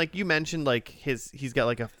 I mean, like you mentioned, like he's got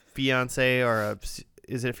like a fiance or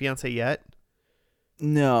is it a fiance yet?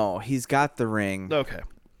 No, he's got the ring. Okay,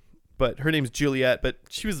 but her name's Juliet, but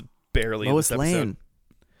she was barely Lois in this episode. Lane.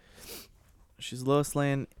 She's Lois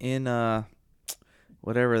Lane in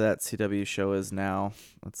whatever that CW show is now.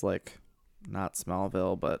 It's like not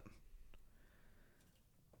Smallville, but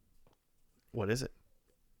What is it?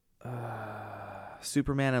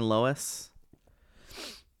 Superman and Lois.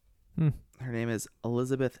 Hmm. Her name is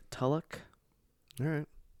Elizabeth Tulloch. All right.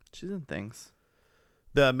 She's in things.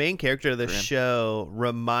 The main character of the Grim. show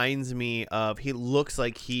reminds me of. He looks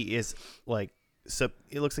like he is like. So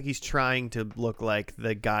it looks like he's trying to look like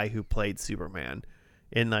the guy who played Superman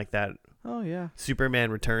in like that Oh yeah.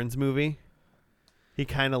 Superman Returns movie. He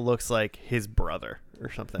kind of looks like his brother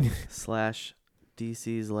or something. /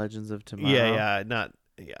 DC's Legends of Tomorrow.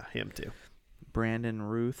 Yeah, him too. Brandon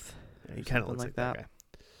Ruth. Yeah, he or kind of something looks like that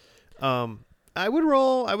that. guy. I would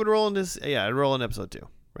roll in this. Yeah, I'd roll in episode 2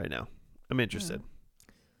 right now. I'm interested.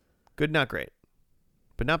 Good, not great,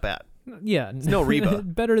 but not bad. Yeah. It's no Reba.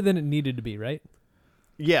 Better than it needed to be, right?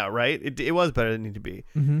 Yeah, right. It was better than it needed to be.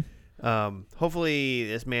 Mm-hmm. Hopefully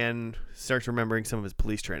this man starts remembering some of his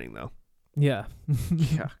police training though. Yeah.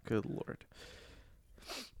 Yeah. Good Lord.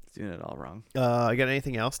 He's doing it all wrong. I got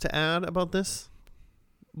anything else to add about this,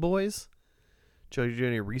 boys? Joe, did you do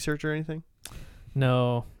any research or anything?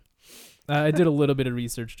 No. I did a little bit of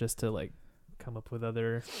research just to like come up with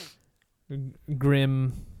other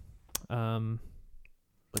grim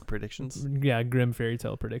Like predictions? grim fairy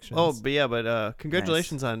tale predictions. Oh, but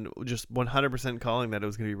congratulations on just 100% calling that it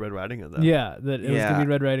was going to be Red Riding Hood though. yeah, that it was Yeah. gonna be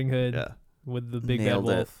Red Riding Hood Yeah. with the big Nailed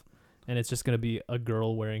bad it. wolf, and it's just gonna be a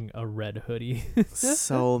girl wearing a red hoodie.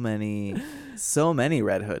 so many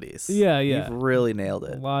red hoodies. Yeah. You've really nailed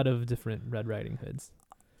A it. lot of different Red Riding Hoods.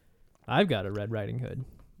 I've got a Red Riding Hood,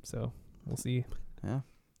 so we'll see Yeah.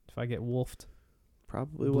 if I get wolfed,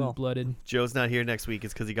 Probably will. blue-blooded. Joe's not here next week.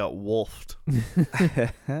 It's because he got wolfed.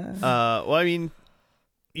 Well, I mean,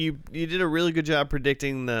 you did a really good job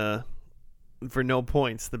predicting for no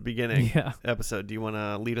points the beginning Yeah, episode. Do you want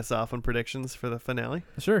to lead us off on predictions for the finale?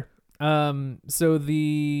 sure. So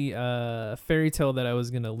the fairy tale that I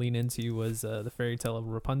was gonna lean into was the fairy tale of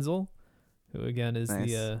Rapunzel, who again is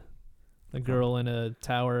Nice. the girl in a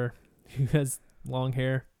tower who has long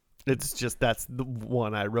hair. It's just that's the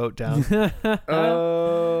one I wrote down.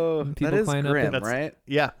 Oh, that People is climb up grim, it. right?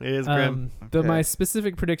 Yeah, it is grim. But Okay. my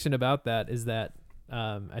specific prediction about that is that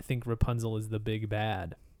I think Rapunzel is the big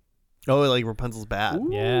bad. Oh, like Rapunzel's bad. Ooh,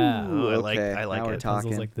 Yeah. Oh, I like okay. it. Now we're Rapunzel's Rapunzel's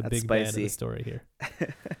talking. like the That's big bad of spicy. the story here.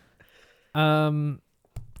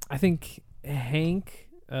 I think Hank,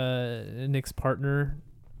 Nick's partner,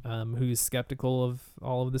 who's skeptical of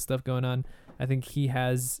all of this stuff going on, I think he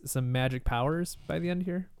has some magic powers by the end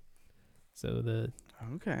here. So the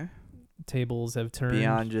Okay. tables have turned.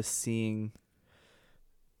 Beyond just seeing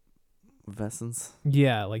Vessens.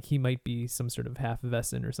 Yeah, like he might be some sort of half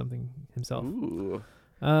Vesson or something himself. Ooh.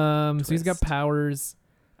 So he's got Twist. powers.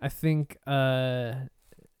 I think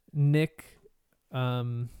Nick,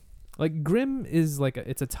 like Grimm is like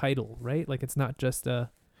it's a title, right? Like it's not just Yeah,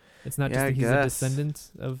 he's I a guess.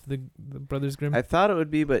 descendant of the Brothers Grimm. I thought it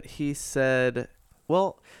would be, but he said,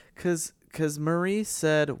 well, because Marie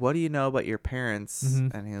said, "What do you know about your parents?"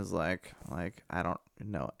 Mhm. And he was like, I don't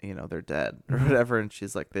know, they're dead or Mhm. whatever. And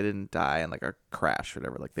she's like, they didn't die in like a crash or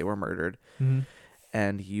whatever, like they were murdered. Mhm.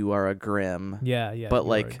 And you are a Grimm. Yeah, yeah. But you are a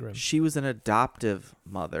like Grimm. she was an adoptive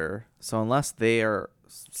mother, so unless they are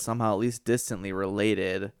somehow at least distantly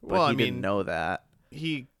related, but Well, he I didn't mean- know that.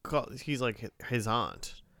 He's like his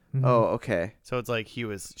aunt. Mhm. Oh, okay. So it's like she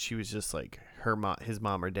was just like his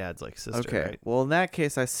mom or dad's like sister, Okay. right? Well, in that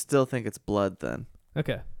case, I still think it's blood then.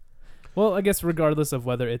 Okay. Well, I guess regardless of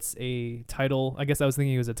whether it's a title, I guess I was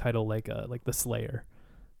thinking it was a title like the Slayer.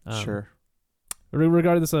 Sure.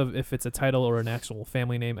 Regardless of if it's a title or an actual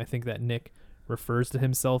family name, I think that Nick refers to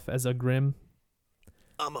himself as a Grimm.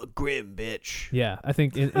 I'm a grim bitch. Yeah, I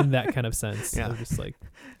think in that kind of sense. Yeah. Of just like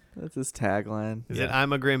That's his tagline. Is it Yeah.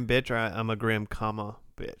 I'm a grim bitch or I'm a grim comma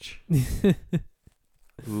bitch?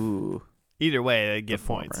 Ooh. Either way, they get The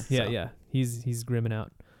former. points. yeah, so. yeah. He's grimming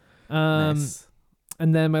out. Nice.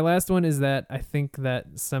 And then my last one is that I think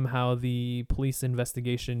that somehow the police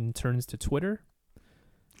investigation turns to Twitter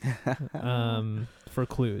for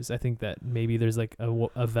clues. I think that maybe there's like a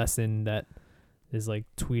Vesson that is like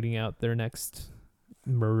tweeting out their next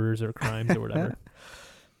murders or crimes or whatever.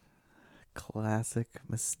 Classic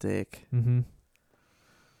mistake. Mm-hmm.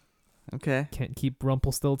 Okay. Can't keep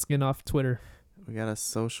Rumpelstiltskin off Twitter. We got a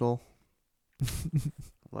social.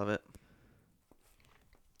 Love it.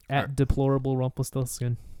 At deplorable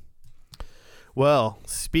Rumpelstiltskin. Well,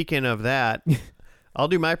 speaking of that, I'll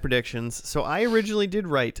do my predictions. So I originally did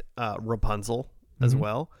write Rapunzel as Mhm.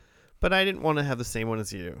 well, but I didn't want to have the same one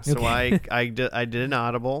as you. So Okay. I did an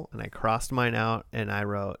audible and I crossed mine out and I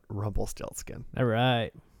wrote Rumpelstiltskin. All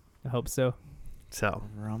right. I hope so. So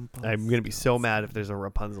I'm gonna be so mad if there's a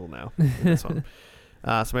Rapunzel now in this one.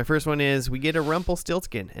 So my first one is we get a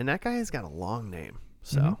Rumpelstiltskin, and that guy has got a long name,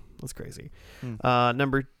 so that's crazy.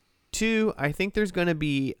 Number 2, I think there's going to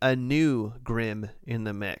be a new Grimm in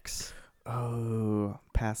the mix. Oh,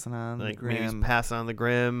 passing on Like the maybe Grimm. he's passing on the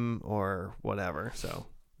Grimm or whatever. So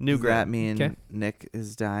new Does Grimm. that mean Okay. Nick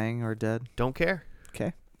is dying or dead? Don't care.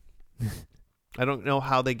 Okay. I don't know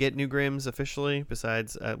how they get new Grimms officially,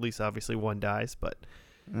 besides at least obviously one dies, but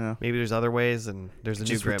No. maybe there's other ways, and there's a new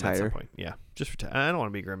Just Grimm at some retire. point. Yeah, just retire. I don't want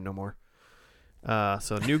to be Grimm no more.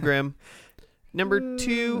 So new Grimm. Number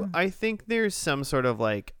 2, I think there's some sort of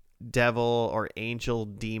like devil or angel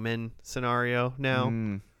demon scenario now.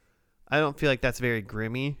 Mm. I don't feel like that's very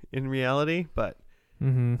Grimmy in reality, but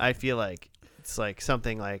Mm-hmm. I feel like it's like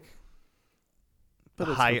something like But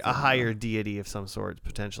a it's higher within higher deity of some sort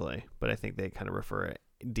potentially, but I think they kind of refer it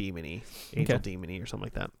demony, angel demony or something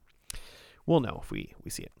like that. We'll know if we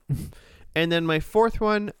see it. And then my 4th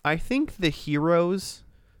one, I think the heroes,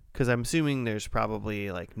 because I'm assuming there's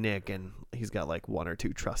probably like Nick and he's got like 1 or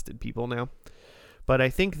 2 trusted people now, but I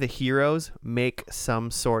think the heroes make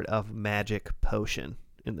some sort of magic potion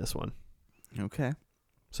in this one. Okay.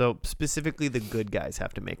 So specifically the good guys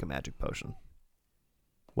have to make a magic potion.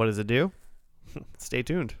 What does it do? Stay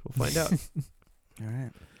tuned. We'll find out. All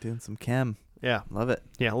right. Doing some chem. Yeah. Love it.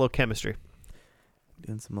 Yeah, a little chemistry.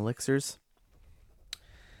 Doing some elixirs.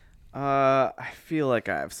 I feel like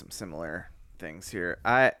I have some similar things here.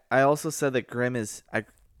 I also said that Grimm is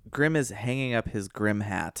hanging up his Grimm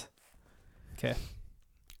hat. Okay.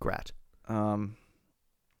 Grat.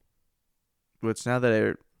 Which now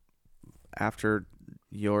that after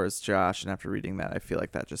yours, Josh, and after reading that, I feel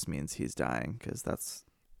like that just means he's dying, because that's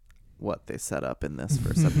what they set up in this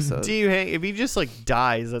first episode. Do you hang if he just like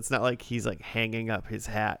dies, that's not like he's like hanging up his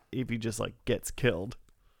hat if he just like gets killed.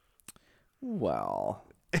 Well,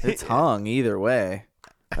 it's hung either way.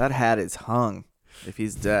 That hat is hung if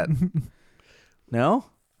he's dead. No?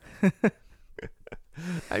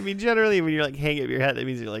 I mean, generally when you're like hanging up your hat, that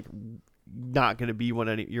means you're like not gonna be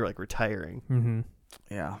you're like retiring. Mm-hmm.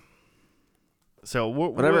 Yeah. So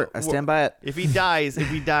Whatever. I stand by it. If he dies,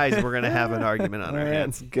 we're gonna have an argument on our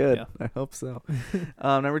hands. Good. Yeah. I hope so.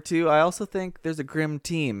 Number 2, I also think there's a Grimm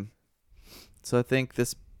team. So I think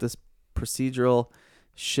this procedural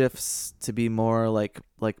shifts to be more like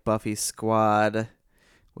Buffy's squad,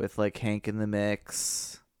 with like Hank in the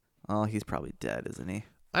mix. Oh, he's probably dead, isn't he?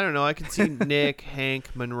 I don't know. I could see Nick,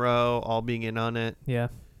 Hank, Monroe all being in on it. Yeah.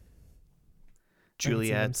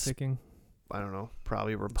 Juliet's, sticking. I don't know,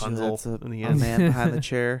 probably Rapunzel Juliet's in the a end. man behind the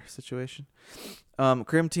chair situation.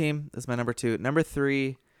 Grimm team is my number 2. Number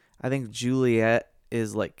 3, I think Juliet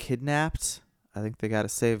is like kidnapped. I think they gotta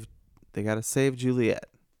save Juliet.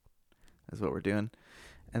 That's what we're doing.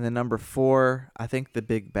 And then number 4, I think the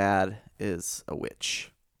big bad is a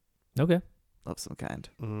witch Okay. of some kind.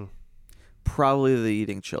 Mm. Probably the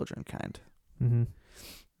eating children kind. Mm-hmm.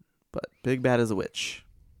 But big bad is a witch.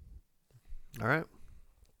 All right.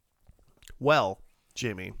 Well,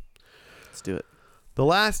 Jimmy, Let's do it. the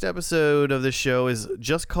last episode of the show is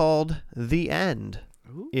just called The End.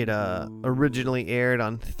 It originally aired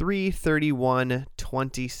on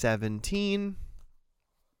 3/31/2017.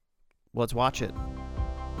 Let's watch it.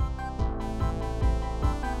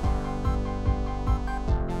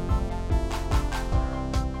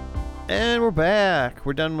 And we're back.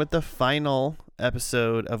 We're done with the final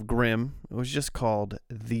episode of Grimm. It was just called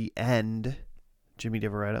The End. Jimmy, do you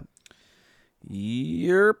have a write-up?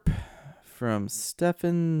 Yerp. From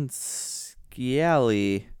Stefan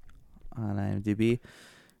Sciali on IMDb.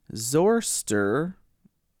 Zorster.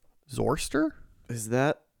 Zorster?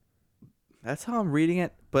 That's how I'm reading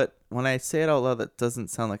it, but when I say it out loud, that doesn't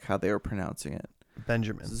sound like how they were pronouncing it.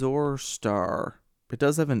 Benjamin. Zorstar. It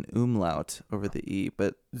does have an umlaut over the E,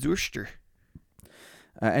 but Zorster.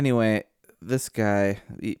 anyway, this guy,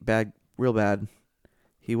 real bad.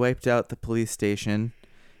 He wiped out the police station,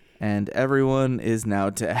 and everyone is now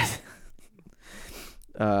dead.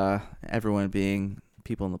 Everyone being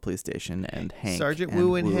people in the police station and Hank. Sergeant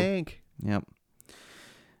Wu and Hank. Yep.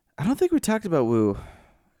 I don't think we talked about Wu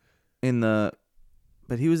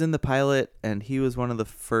but he was in the pilot, and he was one of the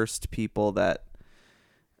first people that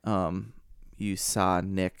you saw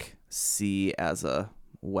Nick see as a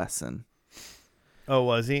Wesson. Oh,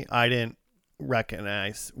 was he? I didn't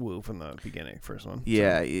recognize Wu from the beginning, first one.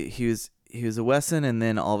 Yeah, he was a Wesson, and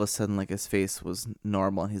then all of a sudden, like, his face was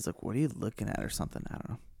normal, and he's like, "What are you looking at?" or something. I don't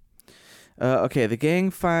know. Okay, the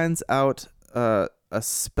gang finds out a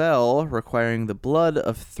spell requiring the blood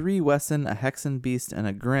of 3 Wesson, a Hexen Beast, and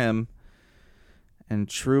a Grimm. And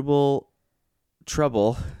Trouble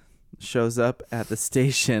shows up at the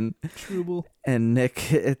station. Trouble. And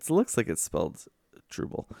Nick, it looks like it's spelled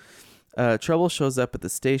Trouble. Trouble shows up at the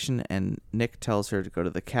station, and Nick tells her to go to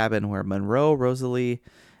the cabin where Monroe, Rosalie,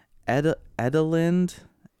 Adelind.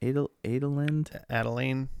 Adeline.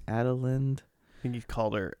 I think he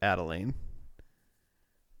called her Adeline.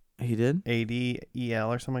 He did? ADEL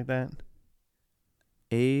or something like that.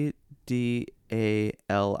 ADALIND.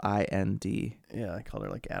 Yeah, I called her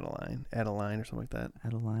like Adeline or something like that.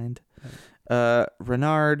 Adeline.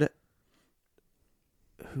 Renard.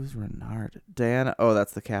 Who's Renard? Diana. Oh,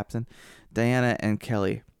 that's the captain. Diana and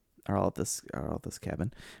Kelly are all at this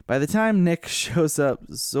cabin. By the time Nick shows up,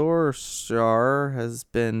 Zorstar has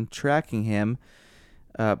been tracking him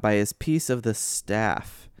by his piece of the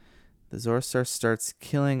staff. The Zorstar starts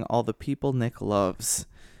killing all the people Nick loves.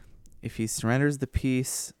 If he surrenders the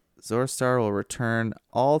piece, Zorstar will return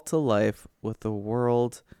all to life with the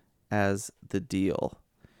world as the deal.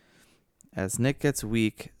 As Nick gets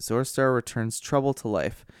weak, Zorstar returns Trouble to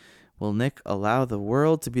life. Will Nick allow the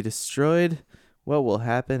world to be destroyed? What will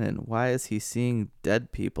happen, and why is he seeing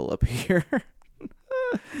dead people appear?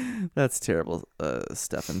 That's terrible,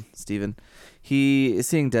 Stephen. He is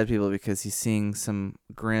seeing dead people because he's seeing some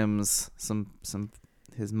Grimms,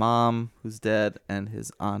 his mom who's dead, and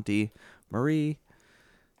his auntie Marie,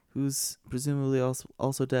 who's presumably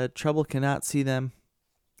also dead. Trouble cannot see them,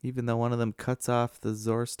 even though one of them cuts off the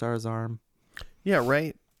Zorstar's arm. Yeah,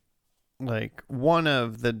 right. Like one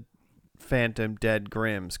of the Phantom Dead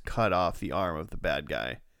Grimms cut off the arm of the bad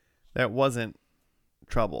guy. That wasn't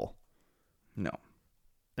Trouble. No.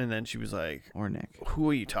 And then she was like, or Nick. Who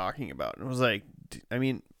are you talking about? And I was like, I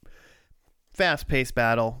mean, fast-paced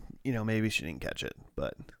battle. You know, maybe she didn't catch it,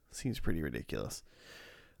 but it seems pretty ridiculous.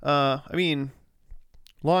 I mean,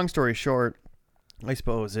 long story short, I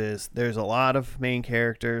suppose is there's a lot of main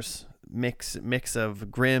characters, mix of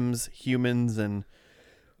Grimms, humans, and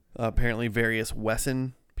apparently various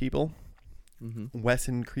Wesson people. Mm-hmm.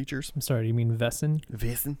 Wesson creatures. I'm sorry, do you mean Vesson?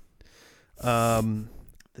 Vesson.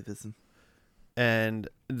 The Vesson. And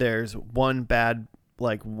there's one big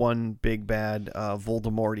bad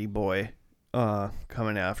Voldemorty boy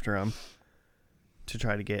coming after him to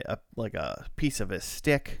try to get a piece of his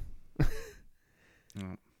stick.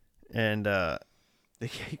 And they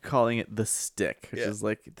keep calling it the stick, which is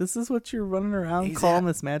like, this is what you're running around calling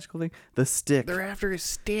this magical thing? The stick. They're after his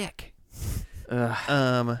stick.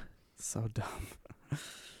 So dumb.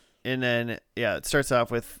 And then, it starts off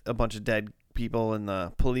with a bunch of dead people in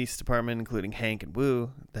the police department, including Hank and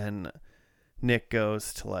Wu. Then Nick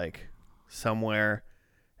goes to somewhere,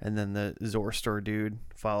 and then the Zorstar dude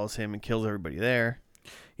follows him and kills everybody there.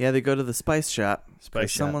 Yeah, they go to the spice shop.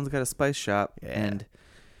 Someone's got a spice shop, and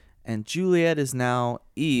Juliet is now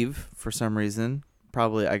Eve for some reason.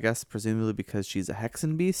 Probably, I guess, presumably because she's a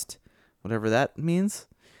Hexen beast, whatever that means.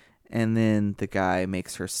 And then the guy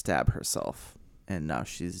makes her stab herself, and now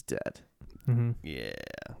she's dead. Mm-hmm. Yeah,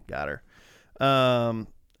 got her. And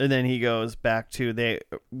then he goes back to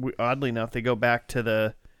oddly enough, they go back to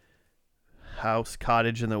the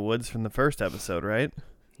cottage in the woods from the first episode, right?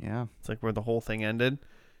 Yeah. It's like where the whole thing ended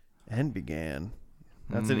and began.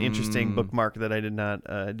 That's an interesting bookmark that I did not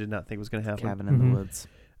think was going to happen. Cabin in the woods.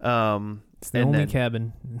 It's the only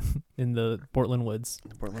cabin in the Portland woods.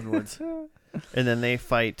 And then they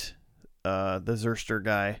fight the Zorstar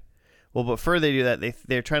guy. Well, before they do that,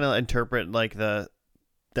 they're trying to interpret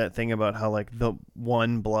that thing about how the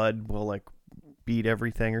one blood will beat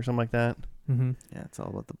everything or something like that. Mm-hmm. Yeah, it's all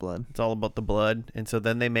about the blood. It's all about the blood, and so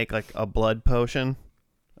then they make a blood potion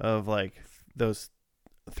of those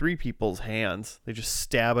three people's hands. They just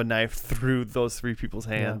stab a knife through those three people's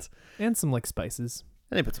hands, and some spices.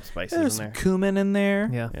 And they put some spices There's in there. Some cumin in there.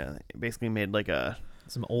 Yeah. Yeah. They basically made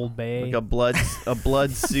some Old Bay, a blood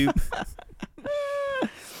soup.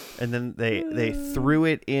 And then they threw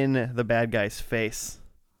it in the bad guy's face.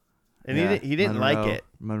 And he didn't like it.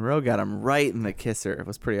 Monroe got him right in the kisser. It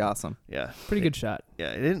was pretty awesome. Yeah. Pretty good shot.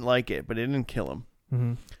 Yeah, he didn't like it, but it didn't kill him.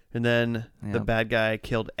 Mm-hmm. And then the bad guy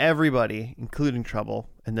killed everybody, including Trouble,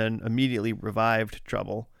 and then immediately revived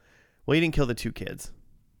Trouble. Well, he didn't kill the two kids.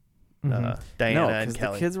 Mm-hmm. Diana and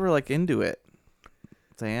Kelly. The kids were into it.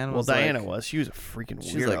 Diana was She was a freaking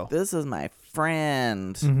weirdo. She's like, this is my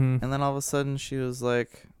friend. Mm-hmm. And then all of a sudden she was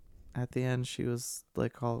at the end, she was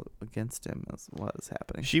all against him. That's what was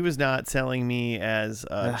happening. She was not selling me as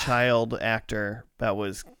a child actor that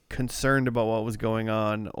was concerned about what was going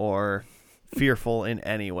on or fearful in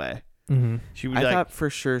any way. Mm-hmm. She was I thought for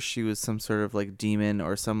sure she was some sort of demon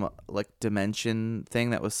or some dimension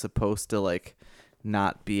thing that was supposed to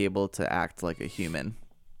not be able to act like a human.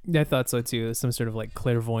 Yeah, I thought so too. Some sort of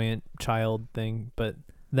clairvoyant child thing. But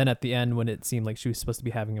then at the end, when it seemed like she was supposed to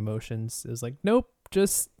be having emotions, it was nope,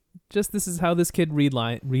 just just this is how this kid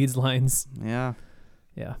reads lines. Yeah.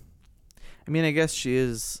 Yeah. I mean, I guess she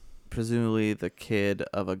is presumably the kid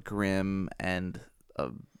of a Grimm and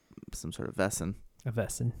some sort of Vesson. A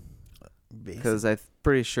Vesson. Because I'm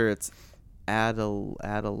pretty sure it's Adeline's,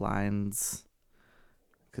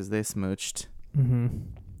 because they smooched. Mm-hmm.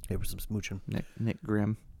 There was some smooching. Nick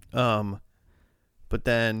Grimm. But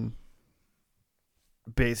then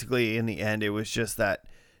basically in the end, it was just that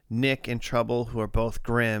Nick and Trouble, who are both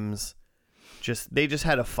Grimms, they just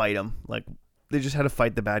had to fight him. Like, they just had to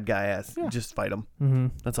fight the bad guy. Just fight him. Mm-hmm.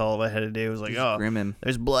 That's all I had to do. It was like, Just grim him.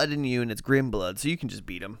 there's blood in you and it's Grimm blood, so you can just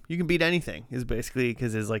beat him. You can beat anything. Is basically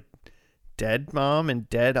because his like dead mom and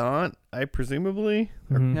dead aunt, I presumably,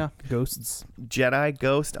 Mm-hmm. Yeah. Ghosts. Jedi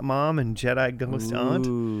ghost mom and Jedi ghost aunt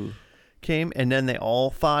Ooh. came, and then they all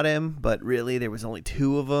fought him, but really there was only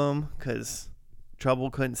two of them because Trouble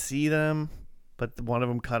couldn't see them, but one of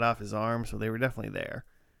them cut off his arm, so they were definitely there.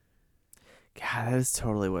 God, that is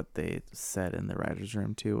totally what they said in the writer's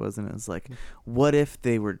room too, wasn't it? It's like, what if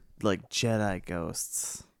they were like Jedi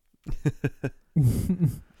ghosts?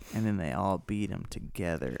 And then they all beat him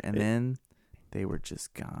together, and then they were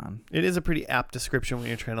just gone. It is a pretty apt description when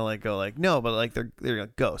you're trying to like go like, no, but like they're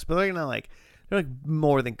like ghosts, but they're not like, they're like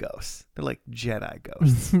more than ghosts. They're like Jedi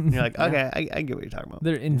ghosts. And you're like, okay, I get what you're talking about.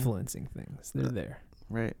 They're influencing things. They're there.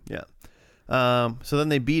 Right. Yeah. So then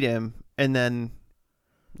they beat him, and then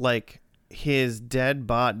like his dead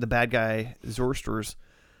body, the bad guy Zorster's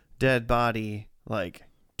dead body, like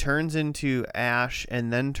turns into ash,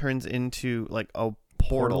 and then turns into like a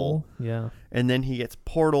portal. Yeah. And then he gets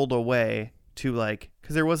portaled away to like,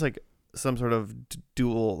 because there was like some sort of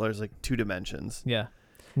dual. There's like two dimensions. Yeah.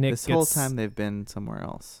 This whole time they've been somewhere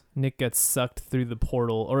else. Nick gets sucked through the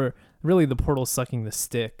portal, or really the portal sucking the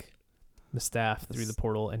staff through the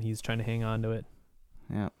portal, and he's trying to hang on to it.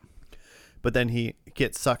 Yeah. But then he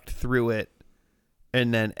gets sucked through it,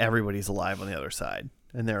 and then everybody's alive on the other side.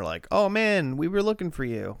 And they're like, oh man, we were looking for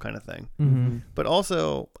you, kind of thing. Mm-hmm. But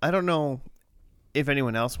also, I don't know if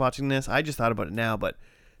anyone else watching this, I just thought about it now, but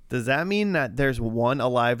does that mean that there's one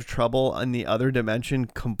alive Trouble in the other dimension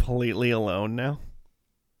completely alone now?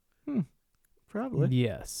 Probably.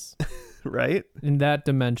 Yes. Right? In that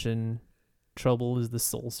dimension, Trouble is the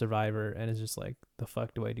sole survivor, and is just like, the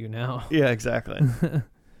fuck do I do now? Yeah, exactly.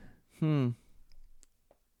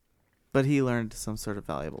 But he learned some sort of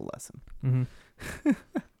valuable lesson. Mm-hmm.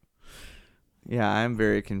 Yeah, I'm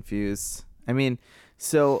very confused. I mean,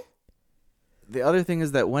 so the other thing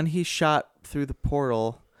is that when he shot through the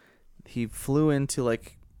portal, he flew into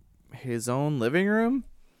like his own living room,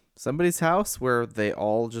 somebody's house where they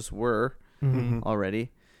all just were already.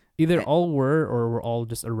 Either all were, or were all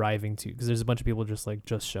just arriving to, because there's a bunch of people just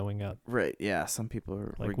showing up. Right. Yeah. Some people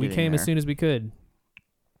are Like, we came as soon as we could.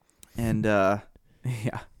 And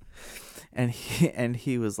yeah. And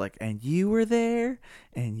he was like, and you were there,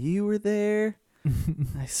 and you were there.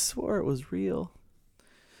 I swore it was real.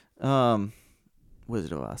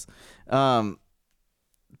 Wizard of Oz.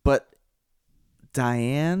 But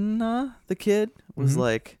Diana, the kid, was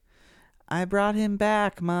like, I brought him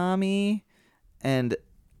back, mommy. And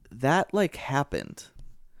that happened.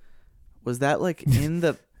 Was that in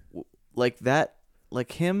the that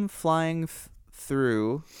him flying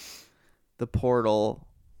through the portal,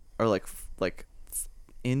 or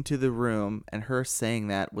into the room, and her saying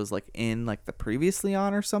that was in the previously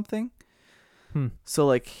on or something?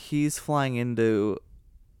 So he's flying into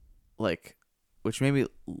which maybe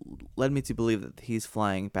led me to believe that he's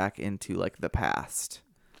flying back into the past,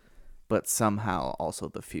 but somehow also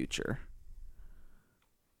the future.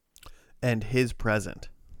 And his present.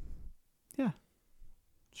 Yeah.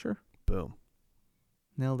 Sure. Boom.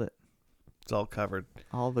 Nailed it. It's all covered.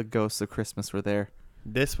 All the ghosts of Christmas were there.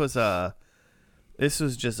 This was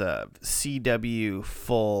just a CW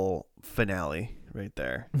full finale right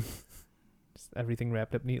there. Just everything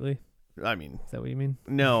wrapped up neatly. I mean, Is that what you mean?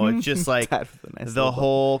 no, it's just like That was a nice the little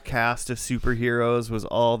whole cast of superheroes was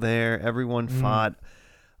all there. Everyone fought.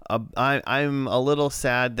 I'm a little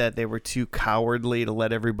sad that they were too cowardly to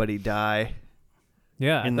let everybody die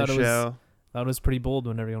Yeah, in I the thought show. That was pretty bold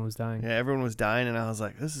when everyone was dying. Yeah, everyone was dying, and I was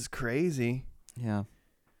like, this is crazy. Yeah.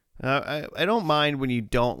 I don't mind when you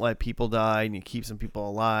don't let people die and you keep some people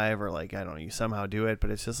alive, or I don't know, you somehow do it,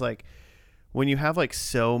 but it's just when you have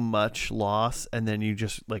so much loss and then you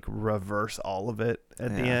just reverse all of it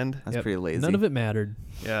at the end. That's pretty lazy. None of it mattered.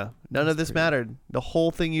 Yeah. None of this mattered. The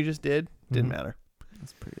whole thing you just did didn't matter.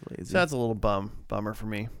 That's pretty lazy. So that's a little bummer for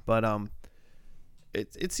me. But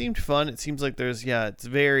it seemed fun. It seems like this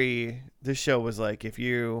show was if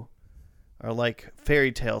you are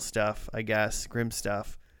fairy tale stuff, I guess, Grimm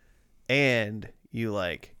stuff, and you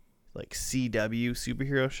like CW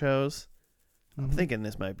superhero shows. I'm Mhm. thinking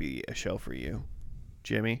this might be a show for you,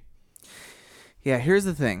 Jimmy. Yeah, here's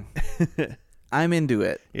the thing. I'm into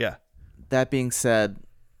it. Yeah. That being said,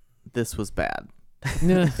 this was bad.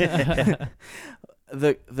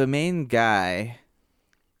 The main guy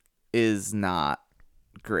is not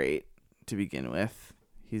great to begin with.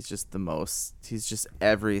 He's just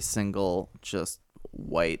every single just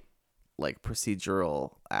white like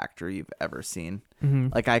procedural actor you've ever seen.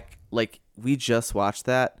 We just watched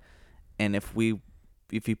that, and if you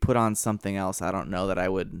put on something else, I don't know that I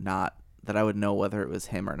would know whether it was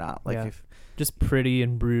him or not. Like Yeah. if Just pretty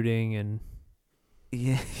and brooding and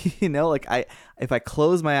yeah, if I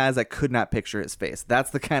close my eyes, I could not picture his face.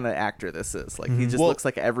 That's the kind of actor this is. Like he just Well, looks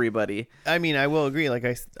like everybody. I mean, I will agree. Like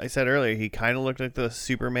I said earlier, he kind of looked like the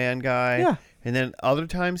Superman guy. Yeah. And then other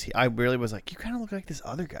times, I really was like, you kind of look like this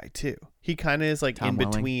other guy too. He kind of is like Tom in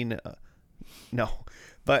Welling? between. No,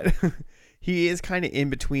 but he is kind of in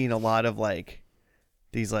between a lot of like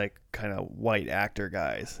these like kind of white actor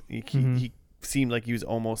guys. He seemed like he was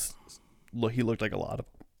almost. He looked like a lot of.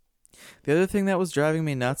 The other thing that was driving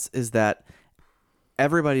me nuts is that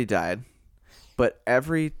everybody died, but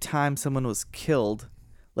every time someone was killed,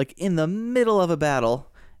 like in the middle of a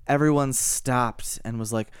battle, everyone stopped and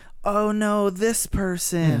was like, "Oh no, this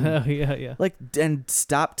person!" yeah. Like, and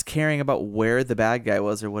stopped caring about where the bad guy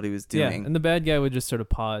was or what he was doing. Yeah, and the bad guy would just sort of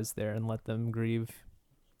pause there and let them grieve.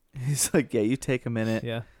 He's like, "Yeah, you take a minute.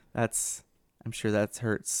 Yeah. I'm sure that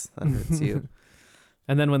hurts. That hurts you."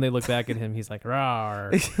 And then when they look back at him, he's like,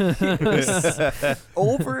 "Rawr."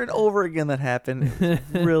 Over and over again that happened. It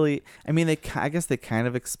was really, I mean, I guess they kind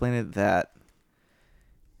of explain it that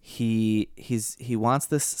he wants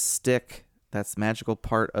this stick that's the magical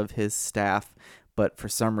part of his staff, but for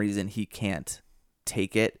some reason he can't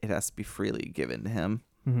take it. It has to be freely given to him.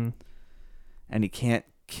 Mm-hmm. And he couldn't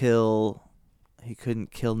kill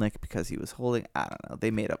Nick because he was holding, I don't know.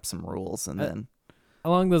 They made up some rules and then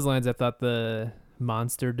Along those lines, I thought the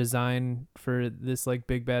monster design for this like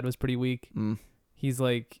big bad was pretty weak. He's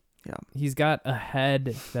like, yeah, he's got a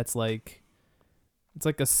head that's like, it's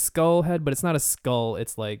like a skull head, but it's not a skull.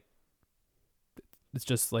 It's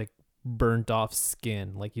just like burnt off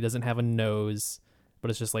skin. Like he doesn't have a nose, but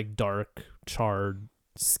it's just like dark charred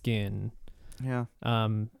skin. yeah.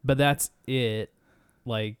 But that's it.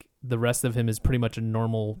 Like the rest of him is pretty much a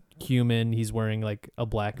normal human. He's wearing like a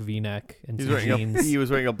black V-neck and He's some wearing jeans. he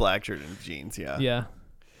was wearing a black shirt and jeans. Yeah. Yeah.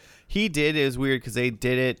 He did. It was weird because they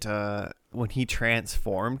did it when he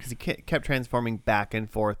transformed, because he kept transforming back and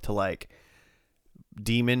forth to like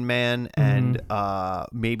Demon Man and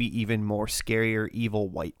maybe even more scarier evil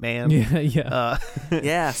white man. Yeah. Yeah.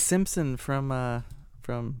 Yeah, Simpson from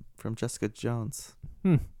Jessica Jones.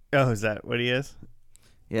 Oh, is that what he is?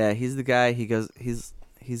 Yeah, he's the guy.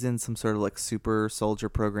 He's in some sort of like super soldier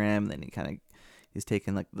program. Then he's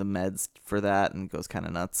taking like the meds for that and goes kind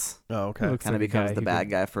of nuts. Oh, okay. Looks Kind of like a becomes guy the who bad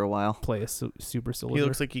could guy for a while. play a super soldier. He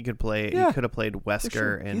looks like he could play. Yeah. He could have played For Wesker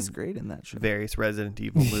sure. in He's great in that show. various Resident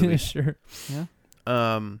Evil movies. Sure. Yeah.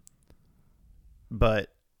 But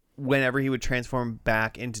whenever he would transform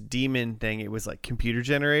back into demon thing, it was like computer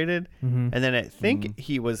generated, and then I think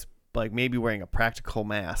he was like maybe wearing a practical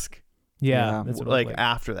mask. Yeah. Yeah. That's what Like it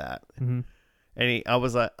after that, mm-hmm. and I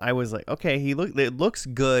was like, okay, it looks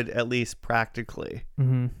good at least practically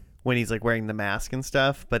Mm-hmm. when he's like wearing the mask and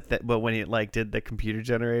stuff. But when he like did the computer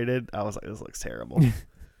generated, I was like, this looks terrible.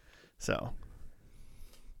 So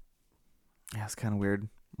Yeah, it's kind of weird.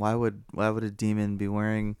 Why would a demon be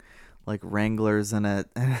wearing like Wranglers and a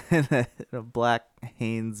black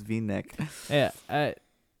Hanes V-neck? Yeah. I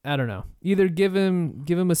don't know. Either give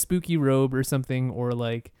him a spooky robe or something, or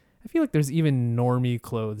like I feel like there's even normie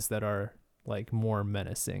clothes that are like more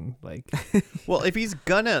menacing. Like well, if he's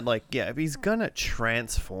gonna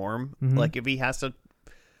transform, Mhm. like if he has to,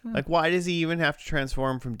 like why does he even have to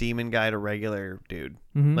transform from demon guy to regular dude?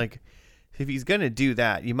 mhm. Like if he's gonna do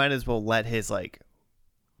that, you might as well let his like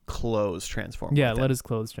clothes transform. yeah, with let him. his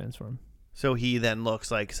clothes transform. So he then looks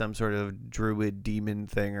like some sort of druid demon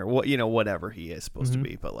thing, or what, whatever he is supposed Mhm. to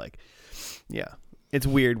be. But like, yeah, it's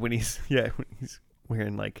weird when he's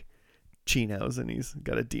wearing like chinos and he's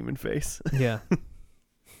got a demon face. Yeah.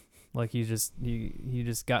 Like he just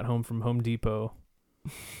got home from Home Depot.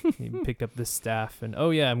 He picked up this staff and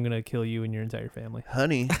I'm gonna kill you and your entire family.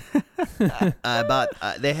 Honey, I bought.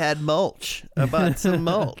 They had mulch. I bought some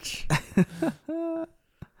mulch.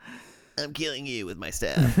 I'm killing you with my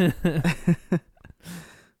staff.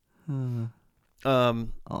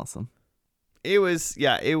 Awesome. It was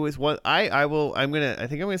what I think I'm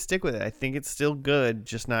gonna stick with it. I think it's still good,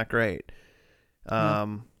 just not great.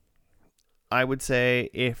 I would say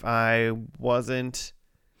if I was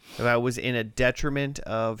in a detriment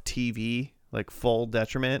of TV, like full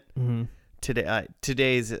detriment,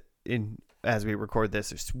 today's as we record this,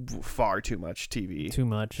 there's far too much TV. Too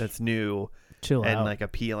much. That's new. Chill and out. like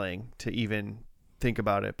appealing to even think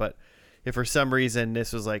about it. But if for some reason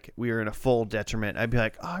this was like we were in a full detriment, I'd be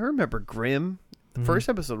like, oh, I remember Grimm. The first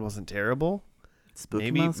episode wasn't terrible.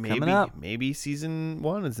 Spooky Month's coming up. Maybe season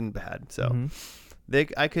 1 isn't bad. So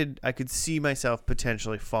I could see myself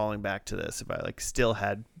potentially falling back to this if I like still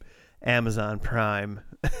had Amazon Prime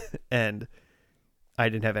and I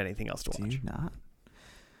didn't have anything else to watch. Do you not?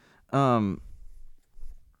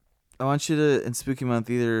 I want you to, in Spooky Month,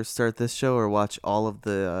 either start this show or watch all of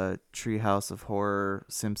the Treehouse of Horror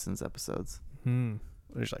Simpsons episodes.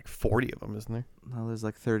 There's like 40 of them, isn't there? No, there's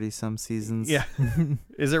like 30-some seasons. Yeah.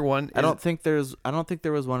 Is there one? I don't think there was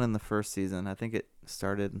one in the first season. I think it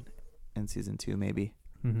started in season 2, maybe.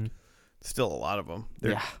 Still a lot of them.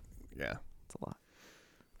 Yeah, It's a lot.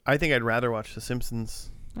 I think I'd rather watch The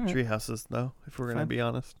Simpsons All right. Treehouses, though, if we're going to Fine. be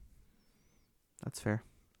honest. That's fair.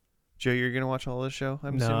 Joe, you're going to watch all this show? No,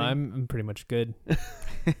 assuming? I'm pretty much good.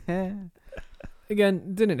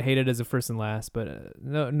 Again, didn't hate it as a first and last, but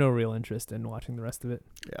no real interest in watching the rest of it.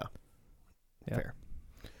 Yeah. Yeah. Fair.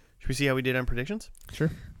 Should we see how we did on predictions? Sure.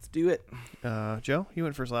 Let's do it. Joe, you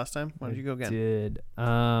went first last time. Why don't you go again? Did.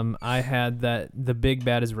 I had that the big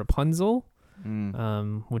bad is Rapunzel,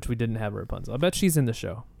 which we didn't have Rapunzel. I bet she's in the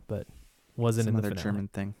show, but wasn't Some in the other finale. German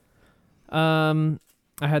thing.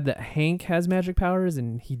 I had that Hank has magic powers,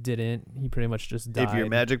 and he didn't. He pretty much just died. If your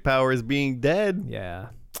magic power is being dead. Yeah.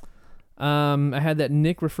 I had that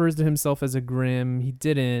Nick refers to himself as a Grimm. He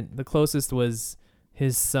didn't. The closest was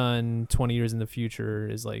his son 20 years in the future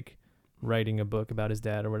is like writing a book about his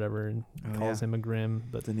dad or whatever and calls him a Grimm.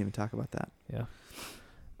 But Didn't even talk about that. yeah.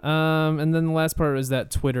 And then the last part was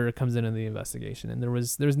that Twitter comes in the investigation, and there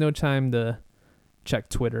was no time to check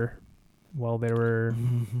Twitter while they were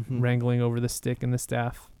wrangling over the stick and the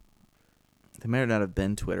staff. There may not have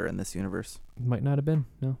been Twitter in this universe. Might not have been.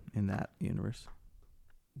 No, In that universe.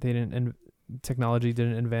 they didn't. And technology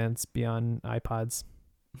didn't advance beyond iPods.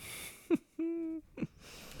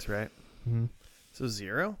 That's right. Mm-hmm. So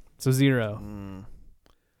 0? So 0.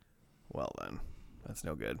 Well then, that's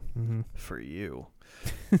no good Mm-hmm. for you.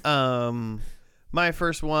 My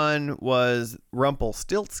first one was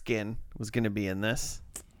Rumpelstiltskin was going to be in this.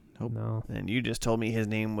 Nope. No. And you just told me his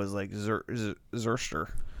name was like Zerster.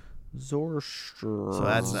 Zorster. So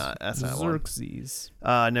that's not one. Xerxes.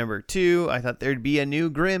 Number 2, I thought there'd be a new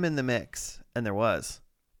Grimm in the mix, and there was.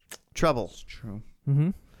 Trouble. It's true. Mm-hmm.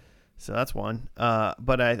 So that's one.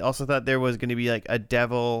 But I also thought there was going to be like a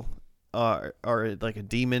devil or like a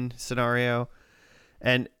demon scenario.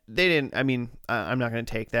 And they didn't. I mean, I'm not going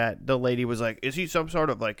to take that. The lady was like, is he some sort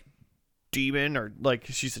of like demon? Or like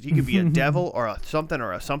she said he could be a devil or a something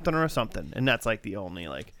or a something or a something. And that's like the only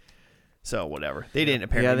like. So whatever. They didn't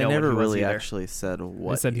apparently Yeah, they know never what he was really either. actually said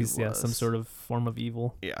what They said he he's was. some sort of form of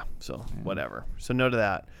evil. Yeah, so Yeah. whatever. So no to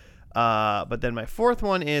that. But then my fourth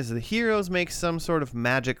one is the heroes make some sort of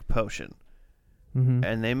magic potion. Mm-hmm.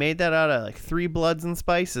 And they made that out of like 3 bloods and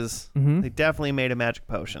spices. Mm-hmm. They definitely made a magic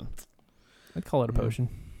potion. I'd call it a Yeah. potion.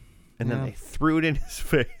 And then Yeah. they threw it in his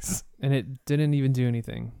face. And it didn't even do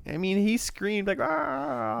anything. I mean, he screamed like,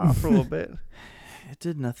 ah, for a little bit. It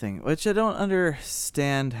did nothing, which I don't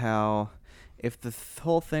understand how, if the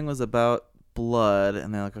whole thing was about blood,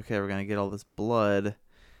 and they're like, okay, we're going to get all this blood,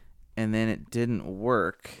 and then it didn't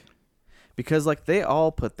work, because, like, they all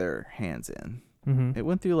put their hands in. Mm-hmm. It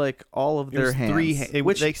went through, like, all of It their was hands. 3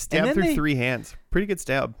 they stabbed and through then 3 hands. Pretty good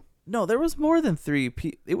stab. No, there was more than 3.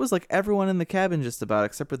 It was, like, everyone in the cabin just about,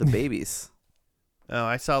 except for the babies. Oh,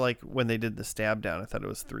 I saw like when they did the stab down, I thought it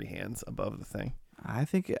was 3 hands above the thing. I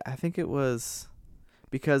think it was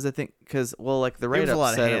because like the was a write-up lot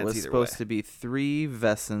of said it hands was either supposed way. to be 3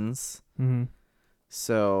 Vessens. Mm-hmm.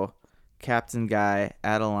 So Captain Guy,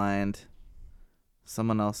 Adeline,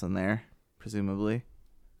 someone else in there, presumably.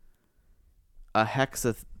 A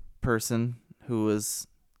Hexa person who was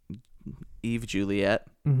Eve Juliet,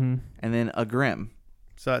 Mm-hmm. and then a Grimm.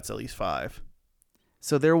 So that's at least 5.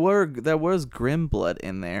 So there was Grimm blood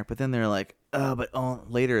in there, but then they're like, oh, but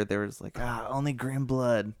later there was like, only Grimm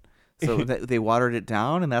blood. So they watered it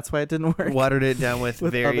down, and that's why it didn't work. Watered it down with,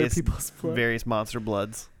 With other various people's blood. various monster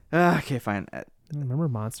bloods. Okay, fine. Remember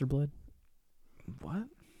Monster Blood? What?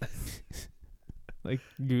 Like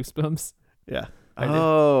Goosebumps? Yeah. I did.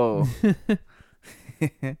 Oh.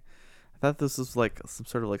 I thought this was like some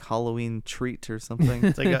sort of like Halloween treat or something.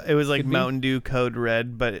 It's like it was like Could be. Mountain Dew Code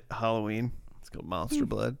Red, but Halloween. It's called Monster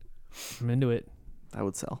Blood. I'm into it. That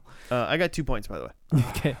would sell. I got 2 points, by the way.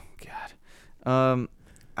 Okay. God.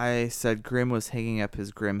 I said Grimm was hanging up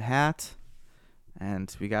his Grimm hat,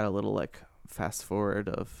 and we got a little like fast forward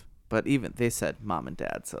of. But even they said mom and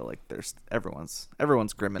dad, so like there's everyone's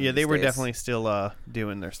Grimm. Yeah, they these were days. definitely still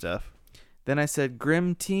doing their stuff. Then I said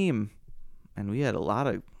Grimm team, and we had a lot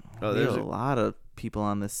of there's a lot of people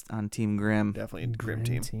on Team Grimm. Definitely a grim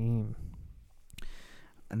Grim team.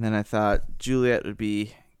 And then I thought Juliet would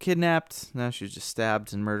be kidnapped. No, she was just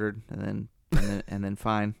stabbed and murdered, and then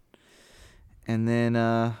fine. And then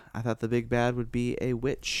I thought the big bad would be a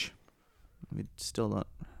witch. We still don't.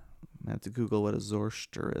 I have to Google what a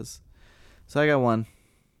Zorster is. So I got one.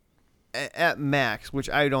 At max, which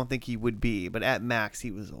I don't think he would be, but at max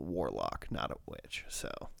he was a warlock, not a witch. So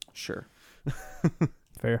Sure.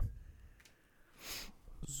 Fair.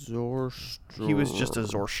 Zorster. he was just a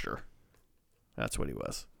Zorster. That's what he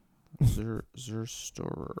was.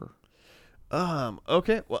 Zerstorer.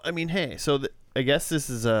 Okay. Well, I mean, hey. So I guess this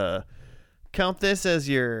is count this as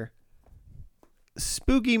your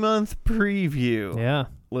spooky month preview, Yeah.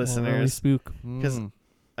 listeners. Early spook. 'Cause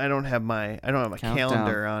I don't have my Countdown.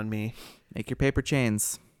 calendar on me, Make your paper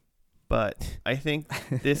chains. but I think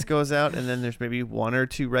this goes out, and then there's maybe 1 or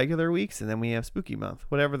 2 regular weeks, and then we have spooky month,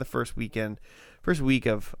 whatever the first week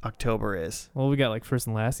of October is, Well, we got like First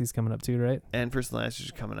and Lasties coming up too, right? and first and last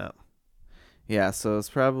is coming up. Yeah, so it's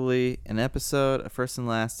probably an episode, a First and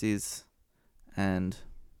Lasties, and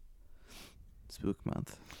Spook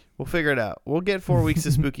Month. We'll figure it out. We'll get 4 weeks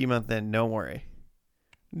of spooky month. Then don't worry.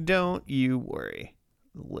 Don't you worry,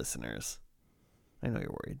 listeners. I know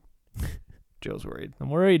you're worried. Joe's worried. I'm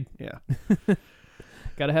worried. Yeah.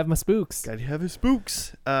 Gotta have my spooks. Gotta have his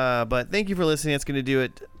spooks. But thank you for listening. It's going to do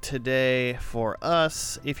it today for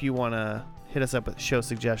us. If you want to hit us up with show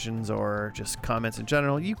suggestions or just comments in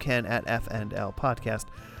general, you can at FNL Podcast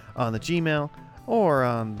on the Gmail or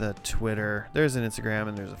on the Twitter. There's an Instagram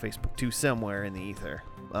and there's a Facebook too somewhere in the ether.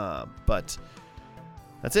 But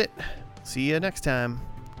that's it. See you next time.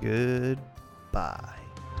 Goodbye.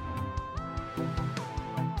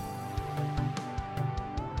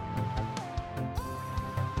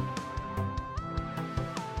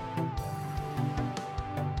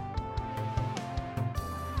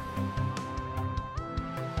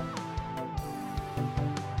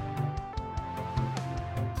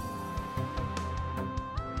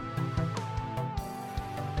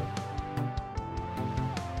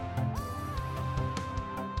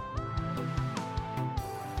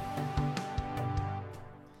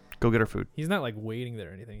 Go get our food. He's not like waiting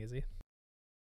there or anything, is he?